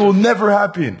 you're such It a- will never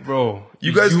happen. Bro.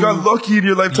 You guys got lucky in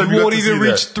your lifetime. You got won't to even see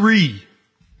reach that. 3.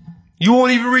 You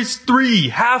won't even reach 3.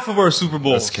 Half of our Super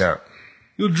Bowls. That's cap.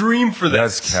 You'll dream for that.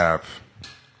 That's cap.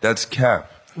 That's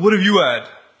cap. What have you had?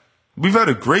 We've had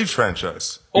a great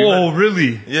franchise. Oh,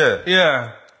 really? Yeah.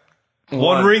 Yeah.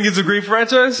 One ring is a great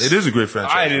franchise? It is a great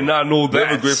franchise. I did not know We that.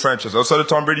 have a great franchise. Outside of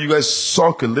Tom Brady, you guys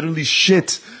suck. Literally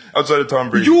shit. Outside of Tom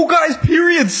Brady. You guys,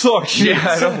 period, suck shit. Yeah,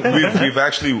 I know. We've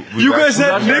actually... You guys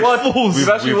had Nick What? Foles. We've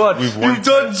actually won. We've won. You've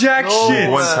done jack No. shit.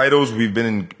 We've won titles. We've been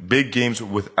in big games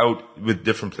with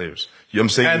different players. You know what I'm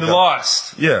saying? And Without-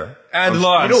 lost. Yeah. And I'm-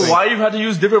 lost. You know why you've had to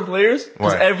use different players?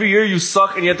 Because Why? every year you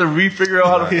suck and you have to re-figure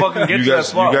out how to fucking get You to that guys,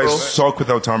 spot, you guys bro. suck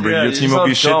without Tom Brady. Yeah, Your you team will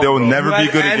be sound shit. dumb, They will bro. never You be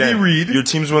had good Andy again. Reid. Your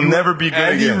teams will never be good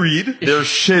Andy again. Reid. They're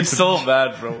shit. He's so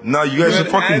bad, bro. No, you guys You are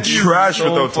had fucking Andy trash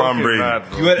Reid. without So Tom fucking Brady. bad,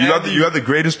 bro. You had Andy- you had the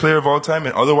greatest player of all time,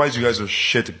 and otherwise you guys are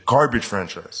shit. Garbage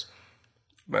franchise.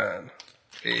 Man.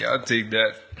 Hey, I'll take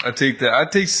that. I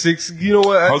take 6. You know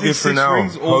what? I Hug take it for 6 now.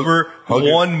 rings Hug- over hug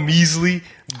it. one measly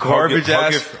garbage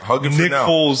hug ass it- hug it for Nick now.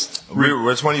 Foles.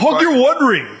 We're 25. Hug your one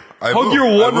ring. I Hug will. your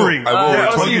I one will. ring. I will. Yeah, We're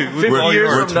hug 20 it. 50 we're- years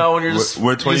we're from now, when you're just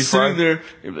we're you're just 25. sitting there,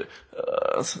 you're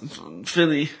like,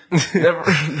 Philly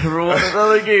never won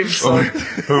another game, son.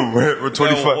 We're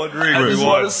 25. Yeah, one ring. I just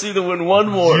want to see them win one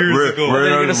more. Years ago. We're in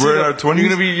Then our, you're gonna see we're in them- our 20s.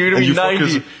 You're gonna and be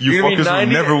 90. You You're gonna be fuckers will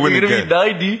 90, never win you're gonna again.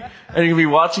 be 90, and you're gonna be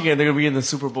watching it, and they're gonna be in the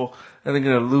Super Bowl, and they're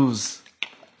gonna lose.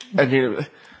 And you're gonna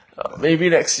be, maybe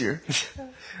next year.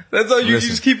 That's all you Listen,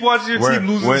 just keep watching your team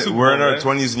lose the Super Bowl. We're in our man.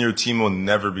 20s and your team will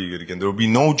never be good again. There will be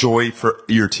no joy for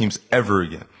your teams ever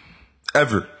again.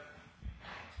 Ever.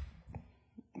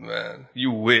 Man,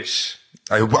 you wish.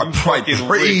 I pray fucking to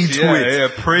wish. it. Yeah,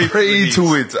 pray for the to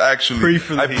Heat. it, actually. Pray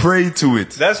for the I Heat. pray to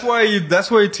it. That's why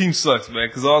your team sucks, man.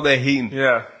 Because all that hating.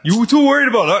 Yeah. You were too worried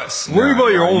about us. Worry about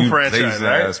your own franchise, lazy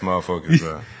right? ass motherfuckers,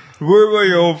 bro. Worry about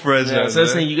your own franchise. Yeah, instead of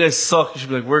man. saying you guys suck, you should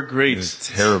be like, we're great. It's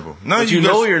terrible. No, But you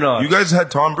know guys, you're not. You guys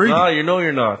had Tom Brady. Nah, you know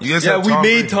you're not. You guys Yeah, had we Tom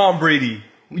made Brady. Tom Brady.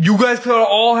 You guys could have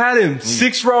all had him.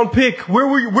 6th round pick. Where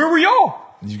were y'all?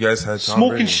 You guys had Tom Smoking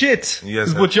Brady. shit. You guys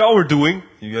Is had- what y'all were doing.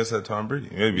 You guys had Tom Brady.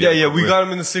 Maybe Yeah, we got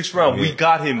him in the 6th round. We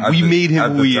got him. We made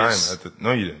him who he is.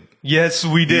 No, you didn't. Yes,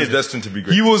 we did. was destined to be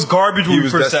great. He was garbage when He we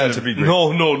was first had destined him. to be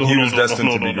great. No. He was no, destined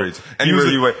no, to be no. great.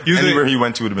 Anywhere he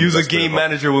went to, it would have been. He was the a best player game of all.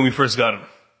 manager when we first got him.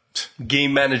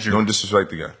 Game manager. Don't disrespect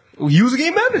the guy. He was a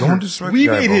game manager. Don't disrespect we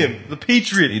the guy, made bro. him the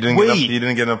Patriot. He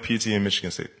didn't get enough PT in Michigan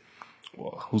State.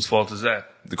 Well, whose fault is that?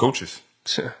 The coaches.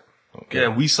 Yeah,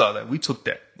 we saw that. We took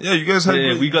that. Yeah, you guys had.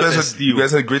 Yeah, we got you guys that had, steal. You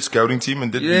guys had a great scouting team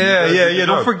and did. Yeah. you guys did a good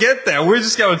Don't job. forget that. Where's the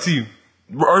scouting team?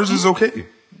 Ours is okay.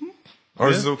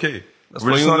 Ours is okay. That's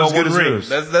We're why just you not got as good one as ring.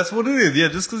 yours. That's what it is. Yeah,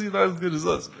 just because you're not as good as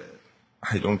us, man.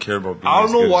 I don't care about being I don't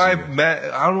as know good why, as you guys. Matt.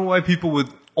 I don't know why people with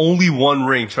only one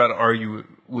ring try to argue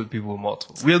with people with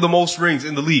multiple. We have the most rings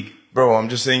in the league. Bro, I'm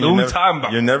just saying What are we talking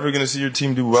about? you're never going to see your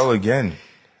team do well again.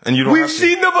 And you don't We've have to.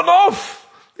 seen them enough.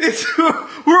 It's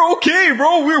we're okay,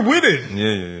 bro. We're winning.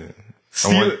 Yeah.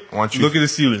 I want you Look at the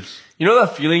Steelers. You know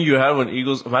that feeling you had when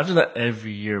Eagles? Imagine that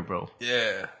every year, bro.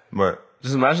 Yeah. But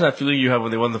Just imagine that feeling you had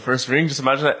when they won the first ring. Just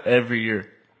imagine that every year.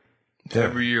 yeah.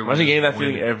 Every year. Imagine getting that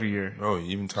feeling winning. every year. Bro,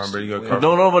 even Tom Brady got caught.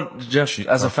 No, but Jeff,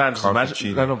 as a fan, just Coffee imagine.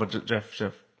 cheating. No, but Jeff.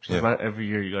 Just Yeah. imagine every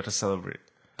year you got to celebrate.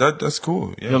 That's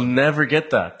cool. Yeah. You'll never get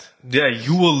that. Yeah,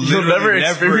 you will You'll literally never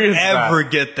never experience ever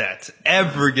that. get that.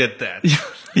 Ever get that.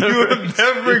 You Never will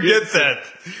never get experience that.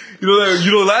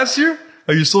 You know last year?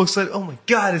 Are you so excited? Oh my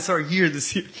god, it's our year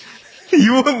this year.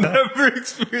 You will never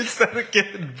experience that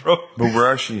again, bro. But we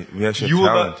actually You have will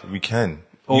talent. We can.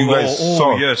 Oh, you guys oh,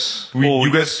 suck. yes. We, Oh,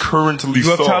 you guys yes. currently You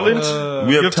have suck. talent?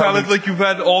 We You have talent like you've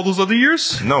had all those other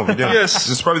years? No, we didn't. Yes. This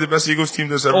is probably the best Eagles team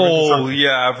that's ever been Oh, constructed.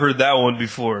 yeah, I've heard that one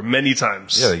before many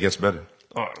times. Yeah, it gets better.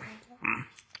 Oh.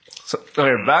 So,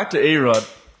 okay, back to A-Rod.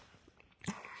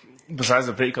 Besides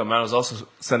the pay cut, man, I was also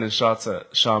sending shots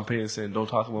at Sean Payton saying, "Don't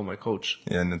talk about my coach."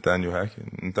 Yeah, Nathaniel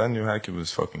Hackett. Nathaniel Hackett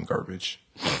was fucking garbage.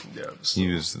 Yeah,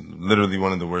 He was literally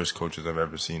one of the worst coaches I've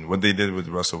ever seen. What they did with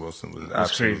Russell Wilson was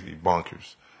absolutely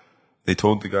bonkers. They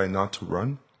told the guy not to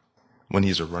run when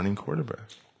he's a running quarterback.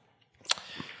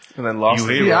 And then lost. You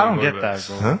the hate game. Yeah, I running don't get that, quarterbacks.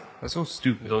 bro. Huh? That's so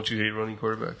stupid. Don't you hate running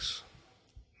quarterbacks?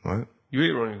 What? You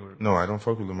hate running quarterbacks. No, I don't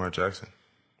fuck with Lamar Jackson.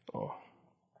 Oh,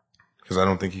 Because I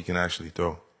don't think he can actually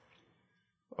throw.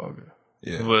 okay.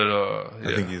 Yeah. But, I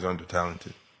yeah. think he's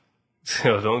under-talented.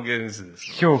 Yo, don't get into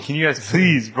this. Yo, can you guys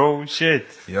please, bro? Shit.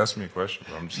 He asked me a question,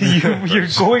 bro. I'm just You're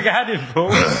going at it,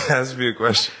 bro. He asked me a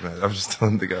question, man. I'm just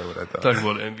telling the guy what I thought. Talking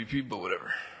about the MVP, but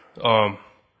whatever.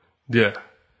 Yeah.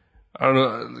 I don't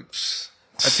know.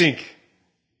 I think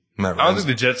Matt I don't Ryan's, think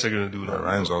the Jets are gonna do Matt that.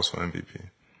 Ryan's also MVP.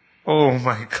 Oh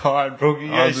my god, bro. You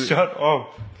guys shut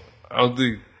up. I don't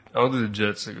think the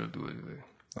Jets are gonna do anything.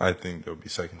 I think they'll be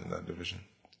second in that division.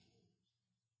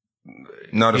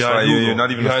 Not a Yeah, fly. I do, You're though.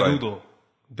 not even Yeah, a I fly. do, though.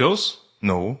 Bills?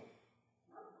 No.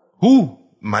 Who?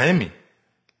 Miami.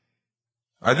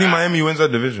 I think Miami wins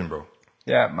that division, bro.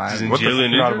 Yeah, man. Isn't What the Jalen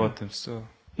Forgot injured? about them still.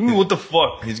 What the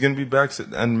fuck? He's gonna be back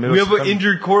and middle. We have an September.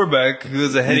 injured quarterback who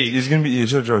has a headache. He's gonna be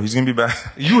Joe. He's gonna be back.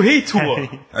 You hate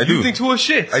Tua. I do. You think Tua's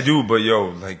shit? I do, but yo,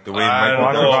 like the way I Michael.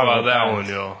 don't know forgot about about that that. one,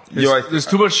 yo. Yo, There's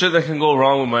too much shit that can go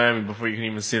wrong with Miami before you can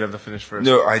even see them to finish first.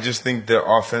 no, I just think that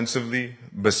offensively,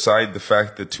 beside the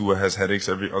fact that Tua has headaches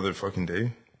every other fucking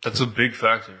day, That's a big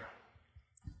factor.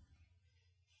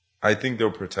 I think they'll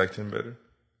protect him better.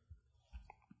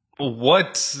 What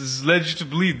has led you to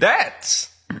believe that?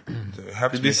 They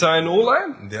have Did to they make, sign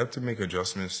O-line? They have to make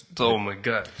adjustments. Oh my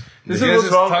god. This You is guys what's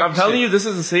just wrong. talk I'm telling shit. you, this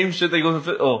is the same shit they go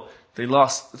to. Oh, they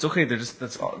lost. It's okay. They're just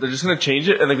gonna change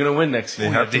it and they're gonna win next year.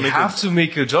 They have to They make have to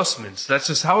make adjustments. That's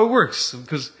just how it works.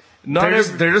 Because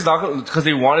They're just not because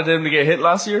they wanted him to get hit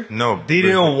last year. No, They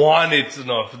didn't want it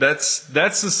enough. That's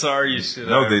the sorriest shit.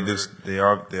 No, I they ever just they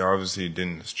obviously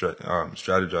didn't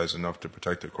strategize enough to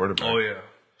protect their quarterback. heard. Oh yeah.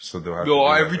 So they'll have Yo, to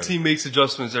do that every better. team makes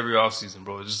adjustments every offseason,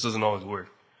 bro. It just doesn't always work.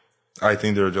 I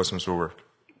think their adjustments will work.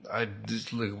 I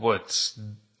just like what?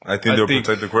 I think they'll think-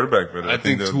 protect the quarterback better. I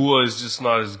think they'll- Tua is just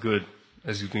not as good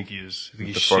as you think he is. I think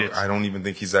the he's fuck, shit. I don't even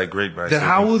think he's that great. But I Then still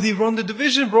how think- will they run the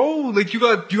division, bro? Like you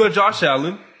got Josh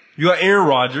Allen, you got Aaron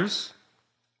Rodgers.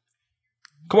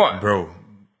 Come on, bro?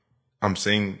 I'm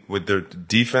saying with their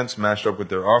defense matched up with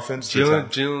their offense,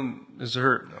 Jalen is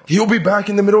hurt now. he'll be back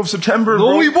in the middle of September.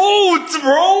 No, bro. he won't,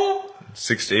 bro.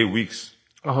 6 to 8 weeks,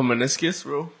 Oh, meniscus,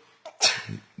 bro.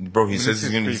 bro. He says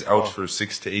he's pretty out far. for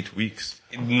 6 to 8 weeks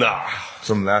Nah.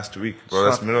 from last week, bro.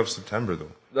 That's middle of September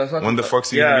though. That's not When the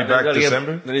fuck's he gonna be back?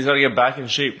 December? Then he's got to get back in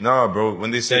shape. No, bro. When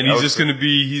they say And he's out just for- gonna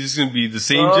be the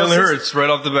same Oh, Jalen six- Hurts right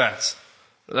off the bat.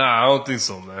 Nah, I don't think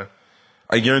so, man.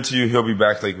 I guarantee you he'll be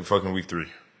back like fucking week 3.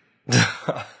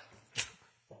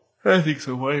 I think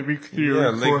so. Why week 3 Yeah,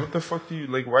 or week like 4? what the fuck do you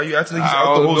like? Why are you acting like he's I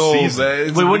out the don't whole know, season? man.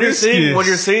 It's Wait, when you're saying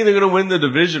meniscus. they're gonna win the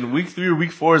division, week 3 or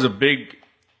week 4 is a big.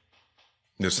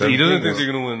 The He 17th doesn't think is-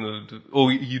 they're gonna win the. Oh,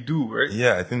 you do, right?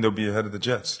 Yeah, I think they'll be ahead of the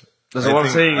Jets. That's I what I'm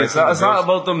think- saying. I It's think not. It's the not Bills-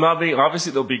 about them not being.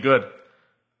 Obviously, they'll be good.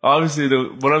 Obviously,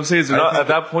 what I'm saying is they're I not think at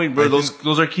that point, bro. I Those think-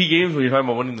 those are key games when you're talking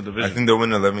about winning the I division. think they'll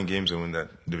win 11 games and win that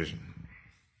division.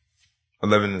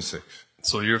 11-6,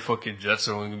 So your fucking Jets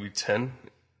are only gonna be 10.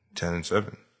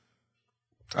 10-7.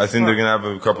 I think they're gonna have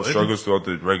a couple struggles throughout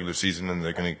the regular season, and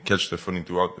they're gonna catch their footing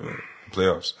throughout the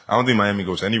playoffs. I don't think Miami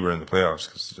goes anywhere in the playoffs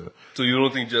because So you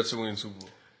don't think Jets are winning Super Bowl?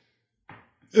 I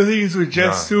think it's with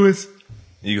Jets Nah. too. It's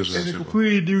Eagles win the a Super Bowl.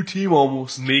 completely new team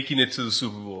almost. Making it to the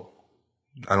Super Bowl.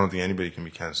 I don't think anybody can be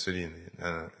Kansas City in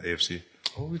the AFC.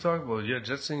 What are we talking about? Yeah,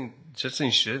 Jets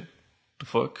ain't shit. The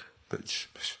fuck? But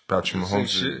Patrick Same Mahomes,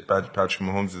 shit. Patrick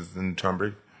Mahomes is in Tom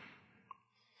Brady.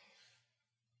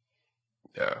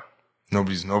 Yeah.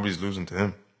 Nobody's losing to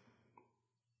him.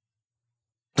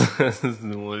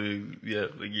 Yeah,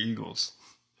 like your Eagles.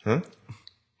 Huh?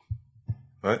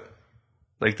 What?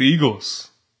 Like the Eagles.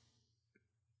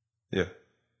 Yeah.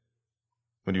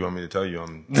 What do you want me to tell you?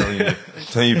 I'm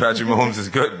telling you Patrick Mahomes is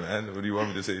good, man. What do you want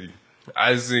me to say to you?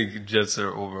 I think Jets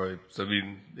are overhyped. I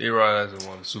mean, A-Rod hasn't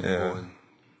won a Super Yeah. Bowl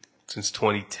since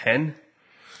 2010.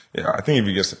 Yeah, I think if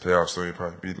he gets the playoffs, though, he'll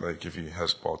probably be like, if he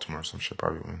has Baltimore or some shit,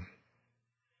 probably win.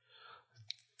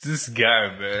 This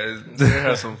guy, man. They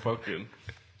have some fucking.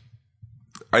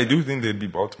 I do think they'd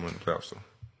beat Baltimore in the playoffs, though.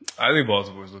 I think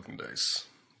Baltimore's looking nice.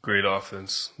 Great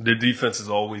offense. Their defense is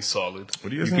always solid. What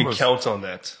do you guys You think can about- count on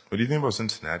that. What do you think about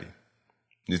Cincinnati? Do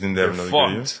you think they have They're another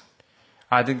good year? fucked.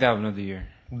 I think they have another year.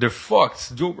 They're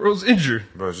fucked. Joe Burrow's injured.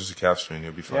 Bro, it's just a calf strain.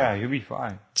 He'll be fine. Yeah, you'll be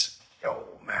fine. Yo,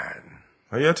 man.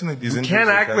 Are you acting like these injuries Can't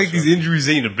are act like these catastrophic? injuries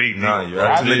ain't a big deal. Nah, you're bro.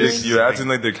 acting, like It is. you're acting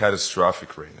like they're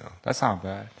catastrophic right now. That's not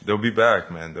bad. They'll be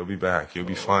back, man. They'll be back. You'll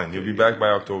be fine. You'll be back by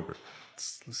October.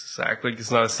 Let's just act like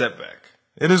it's not a setback.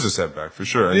 It is a setback, for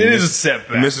sure. It is a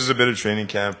setback. He misses a bit of training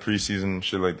camp, preseason,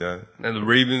 shit like that. And the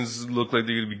Ravens look like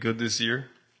they're going to be good this year.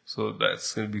 So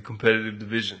that's going to be a competitive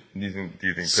division. Do you think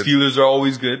Steelers are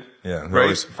always good. Yeah, they're Right.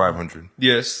 always 500.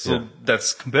 Yes. So Yeah.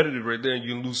 that's competitive right there.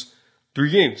 You can lose 3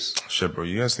 games. Shit, bro.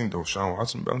 You guys think Deshaun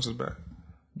Watson bounces back?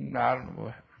 I don't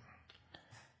know.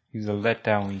 He was a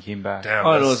letdown when he came back. Damn,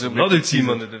 Oh, no, that's it's a big another team season.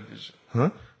 on the division.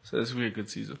 So this will be a good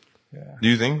season. Do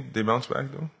you think they bounce back,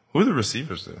 though? Who are the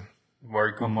receivers there?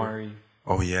 Amari Cooper. Amari.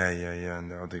 Oh, yeah.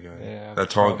 And the other guy. Yeah, that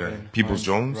tall guy. Robin, Peoples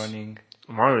Jones? Running.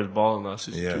 Mario was balling last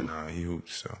season. Yeah, too. nah, he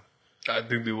hoops, so. I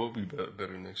think they will be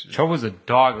better next year. Chubb was a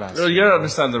dog last You year. gotta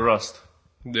understand the rust.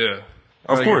 Yeah.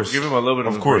 Of Like, course. give him a little bit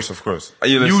of Of a course, break. of course.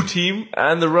 Yeah, New listen, team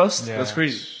and the rust. Yeah. That's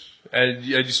crazy. And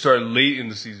you start late in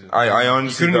the season. I You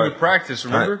honestly couldn't even thought- practice,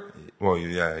 remember? Well,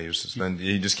 yeah, he was suspended.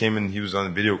 He just came in. He was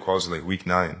on video calls like week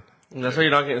 9. And that's why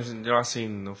you're not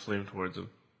seeing no flame towards him.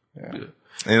 And,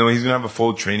 you know, he's gonna have a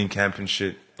full training camp and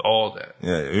shit. All that.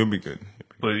 Yeah, he'll be good.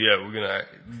 But yeah, we're going to.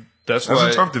 That's That's why.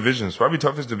 a tough division. It's probably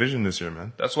toughest division this year,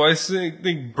 man. That's why I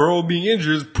think Burrow being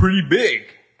injured is pretty big.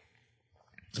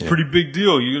 It's a pretty big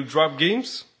deal. You going to drop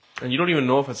games? And you don't even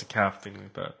know if it's a calf thing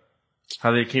like that.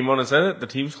 How they came out and said it? The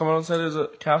teams come out and said it's a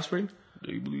calf sprain?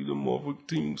 They believe the motherfucking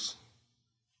teams.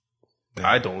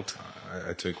 I don't.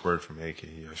 I took word from AK.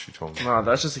 He actually told me. Nah,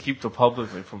 that's just to keep the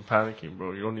public like, from panicking,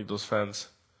 bro. You don't need those fans.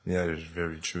 Yeah, it's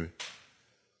very true.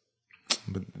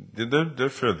 But they're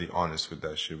fairly honest with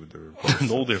that shit with the reports.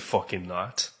 No, they're fucking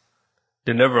not.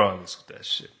 They're never honest with that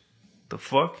shit. The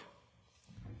fuck?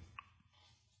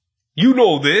 You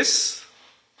know this.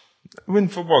 In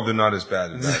football, they're not as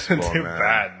bad as basketball, They're man.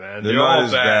 bad, man. They're They're not all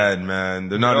as bad. bad, man.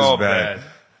 They're not They're all as bad. bad.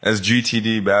 as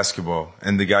GTD basketball,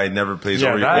 and the guy never plays.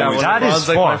 Yeah, or he that- always that plays. is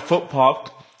like my fucked. foot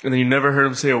popped, and then you never heard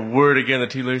him say a word again. The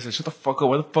team leader said, "Shut the fuck up!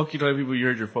 Why the fuck you telling people you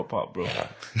heard your foot pop, bro?"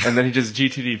 And then he just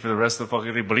GTD for the rest of the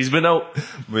fucking thing. But he's been out.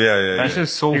 But yeah. That's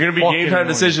just so. You're gonna be fucking game time annoying,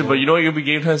 decision, bro. but you know you're gonna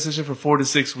be game time decision for 4 to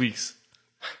 6 weeks.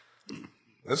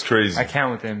 That's crazy. I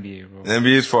can't with the NBA, bro. The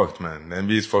NBA is fucked, man. The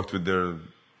NBA is fucked with their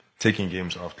taking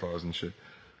games off clause and shit.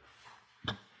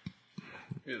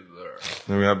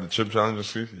 Then we have the chip challenge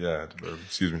this week. Yeah,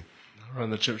 excuse me. Run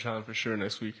the chip challenge for sure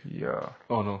next week. Yeah,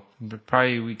 Oh no. but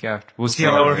probably a week after. We'll see See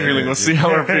how how we're feeling. We'll see how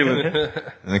we're feeling.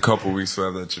 In a couple weeks, we'll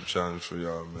have that chip challenge for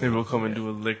y'all, man. Maybe we'll come and do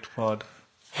a licked pod.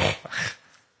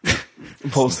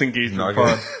 Post engagement Knock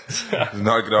pod. it,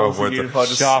 knock it off. What Engagement pod.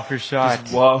 Just shot for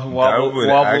shot. wobble would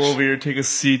actually- over here, take a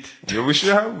seat. Yo, we should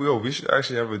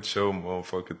actually have a chill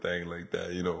motherfucking thing like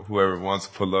that. You know, whoever wants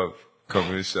to pull up, come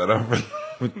and shut up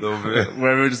with a little bit.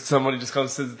 Wherever somebody just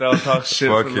comes, sits down, talk shit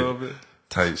for a Fuck little it. bit.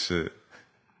 Tight shit.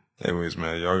 Anyways,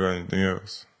 man, y'all got anything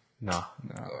else? Nah.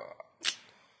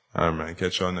 All right, man.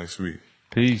 Catch y'all next week.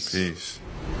 Peace. Peace.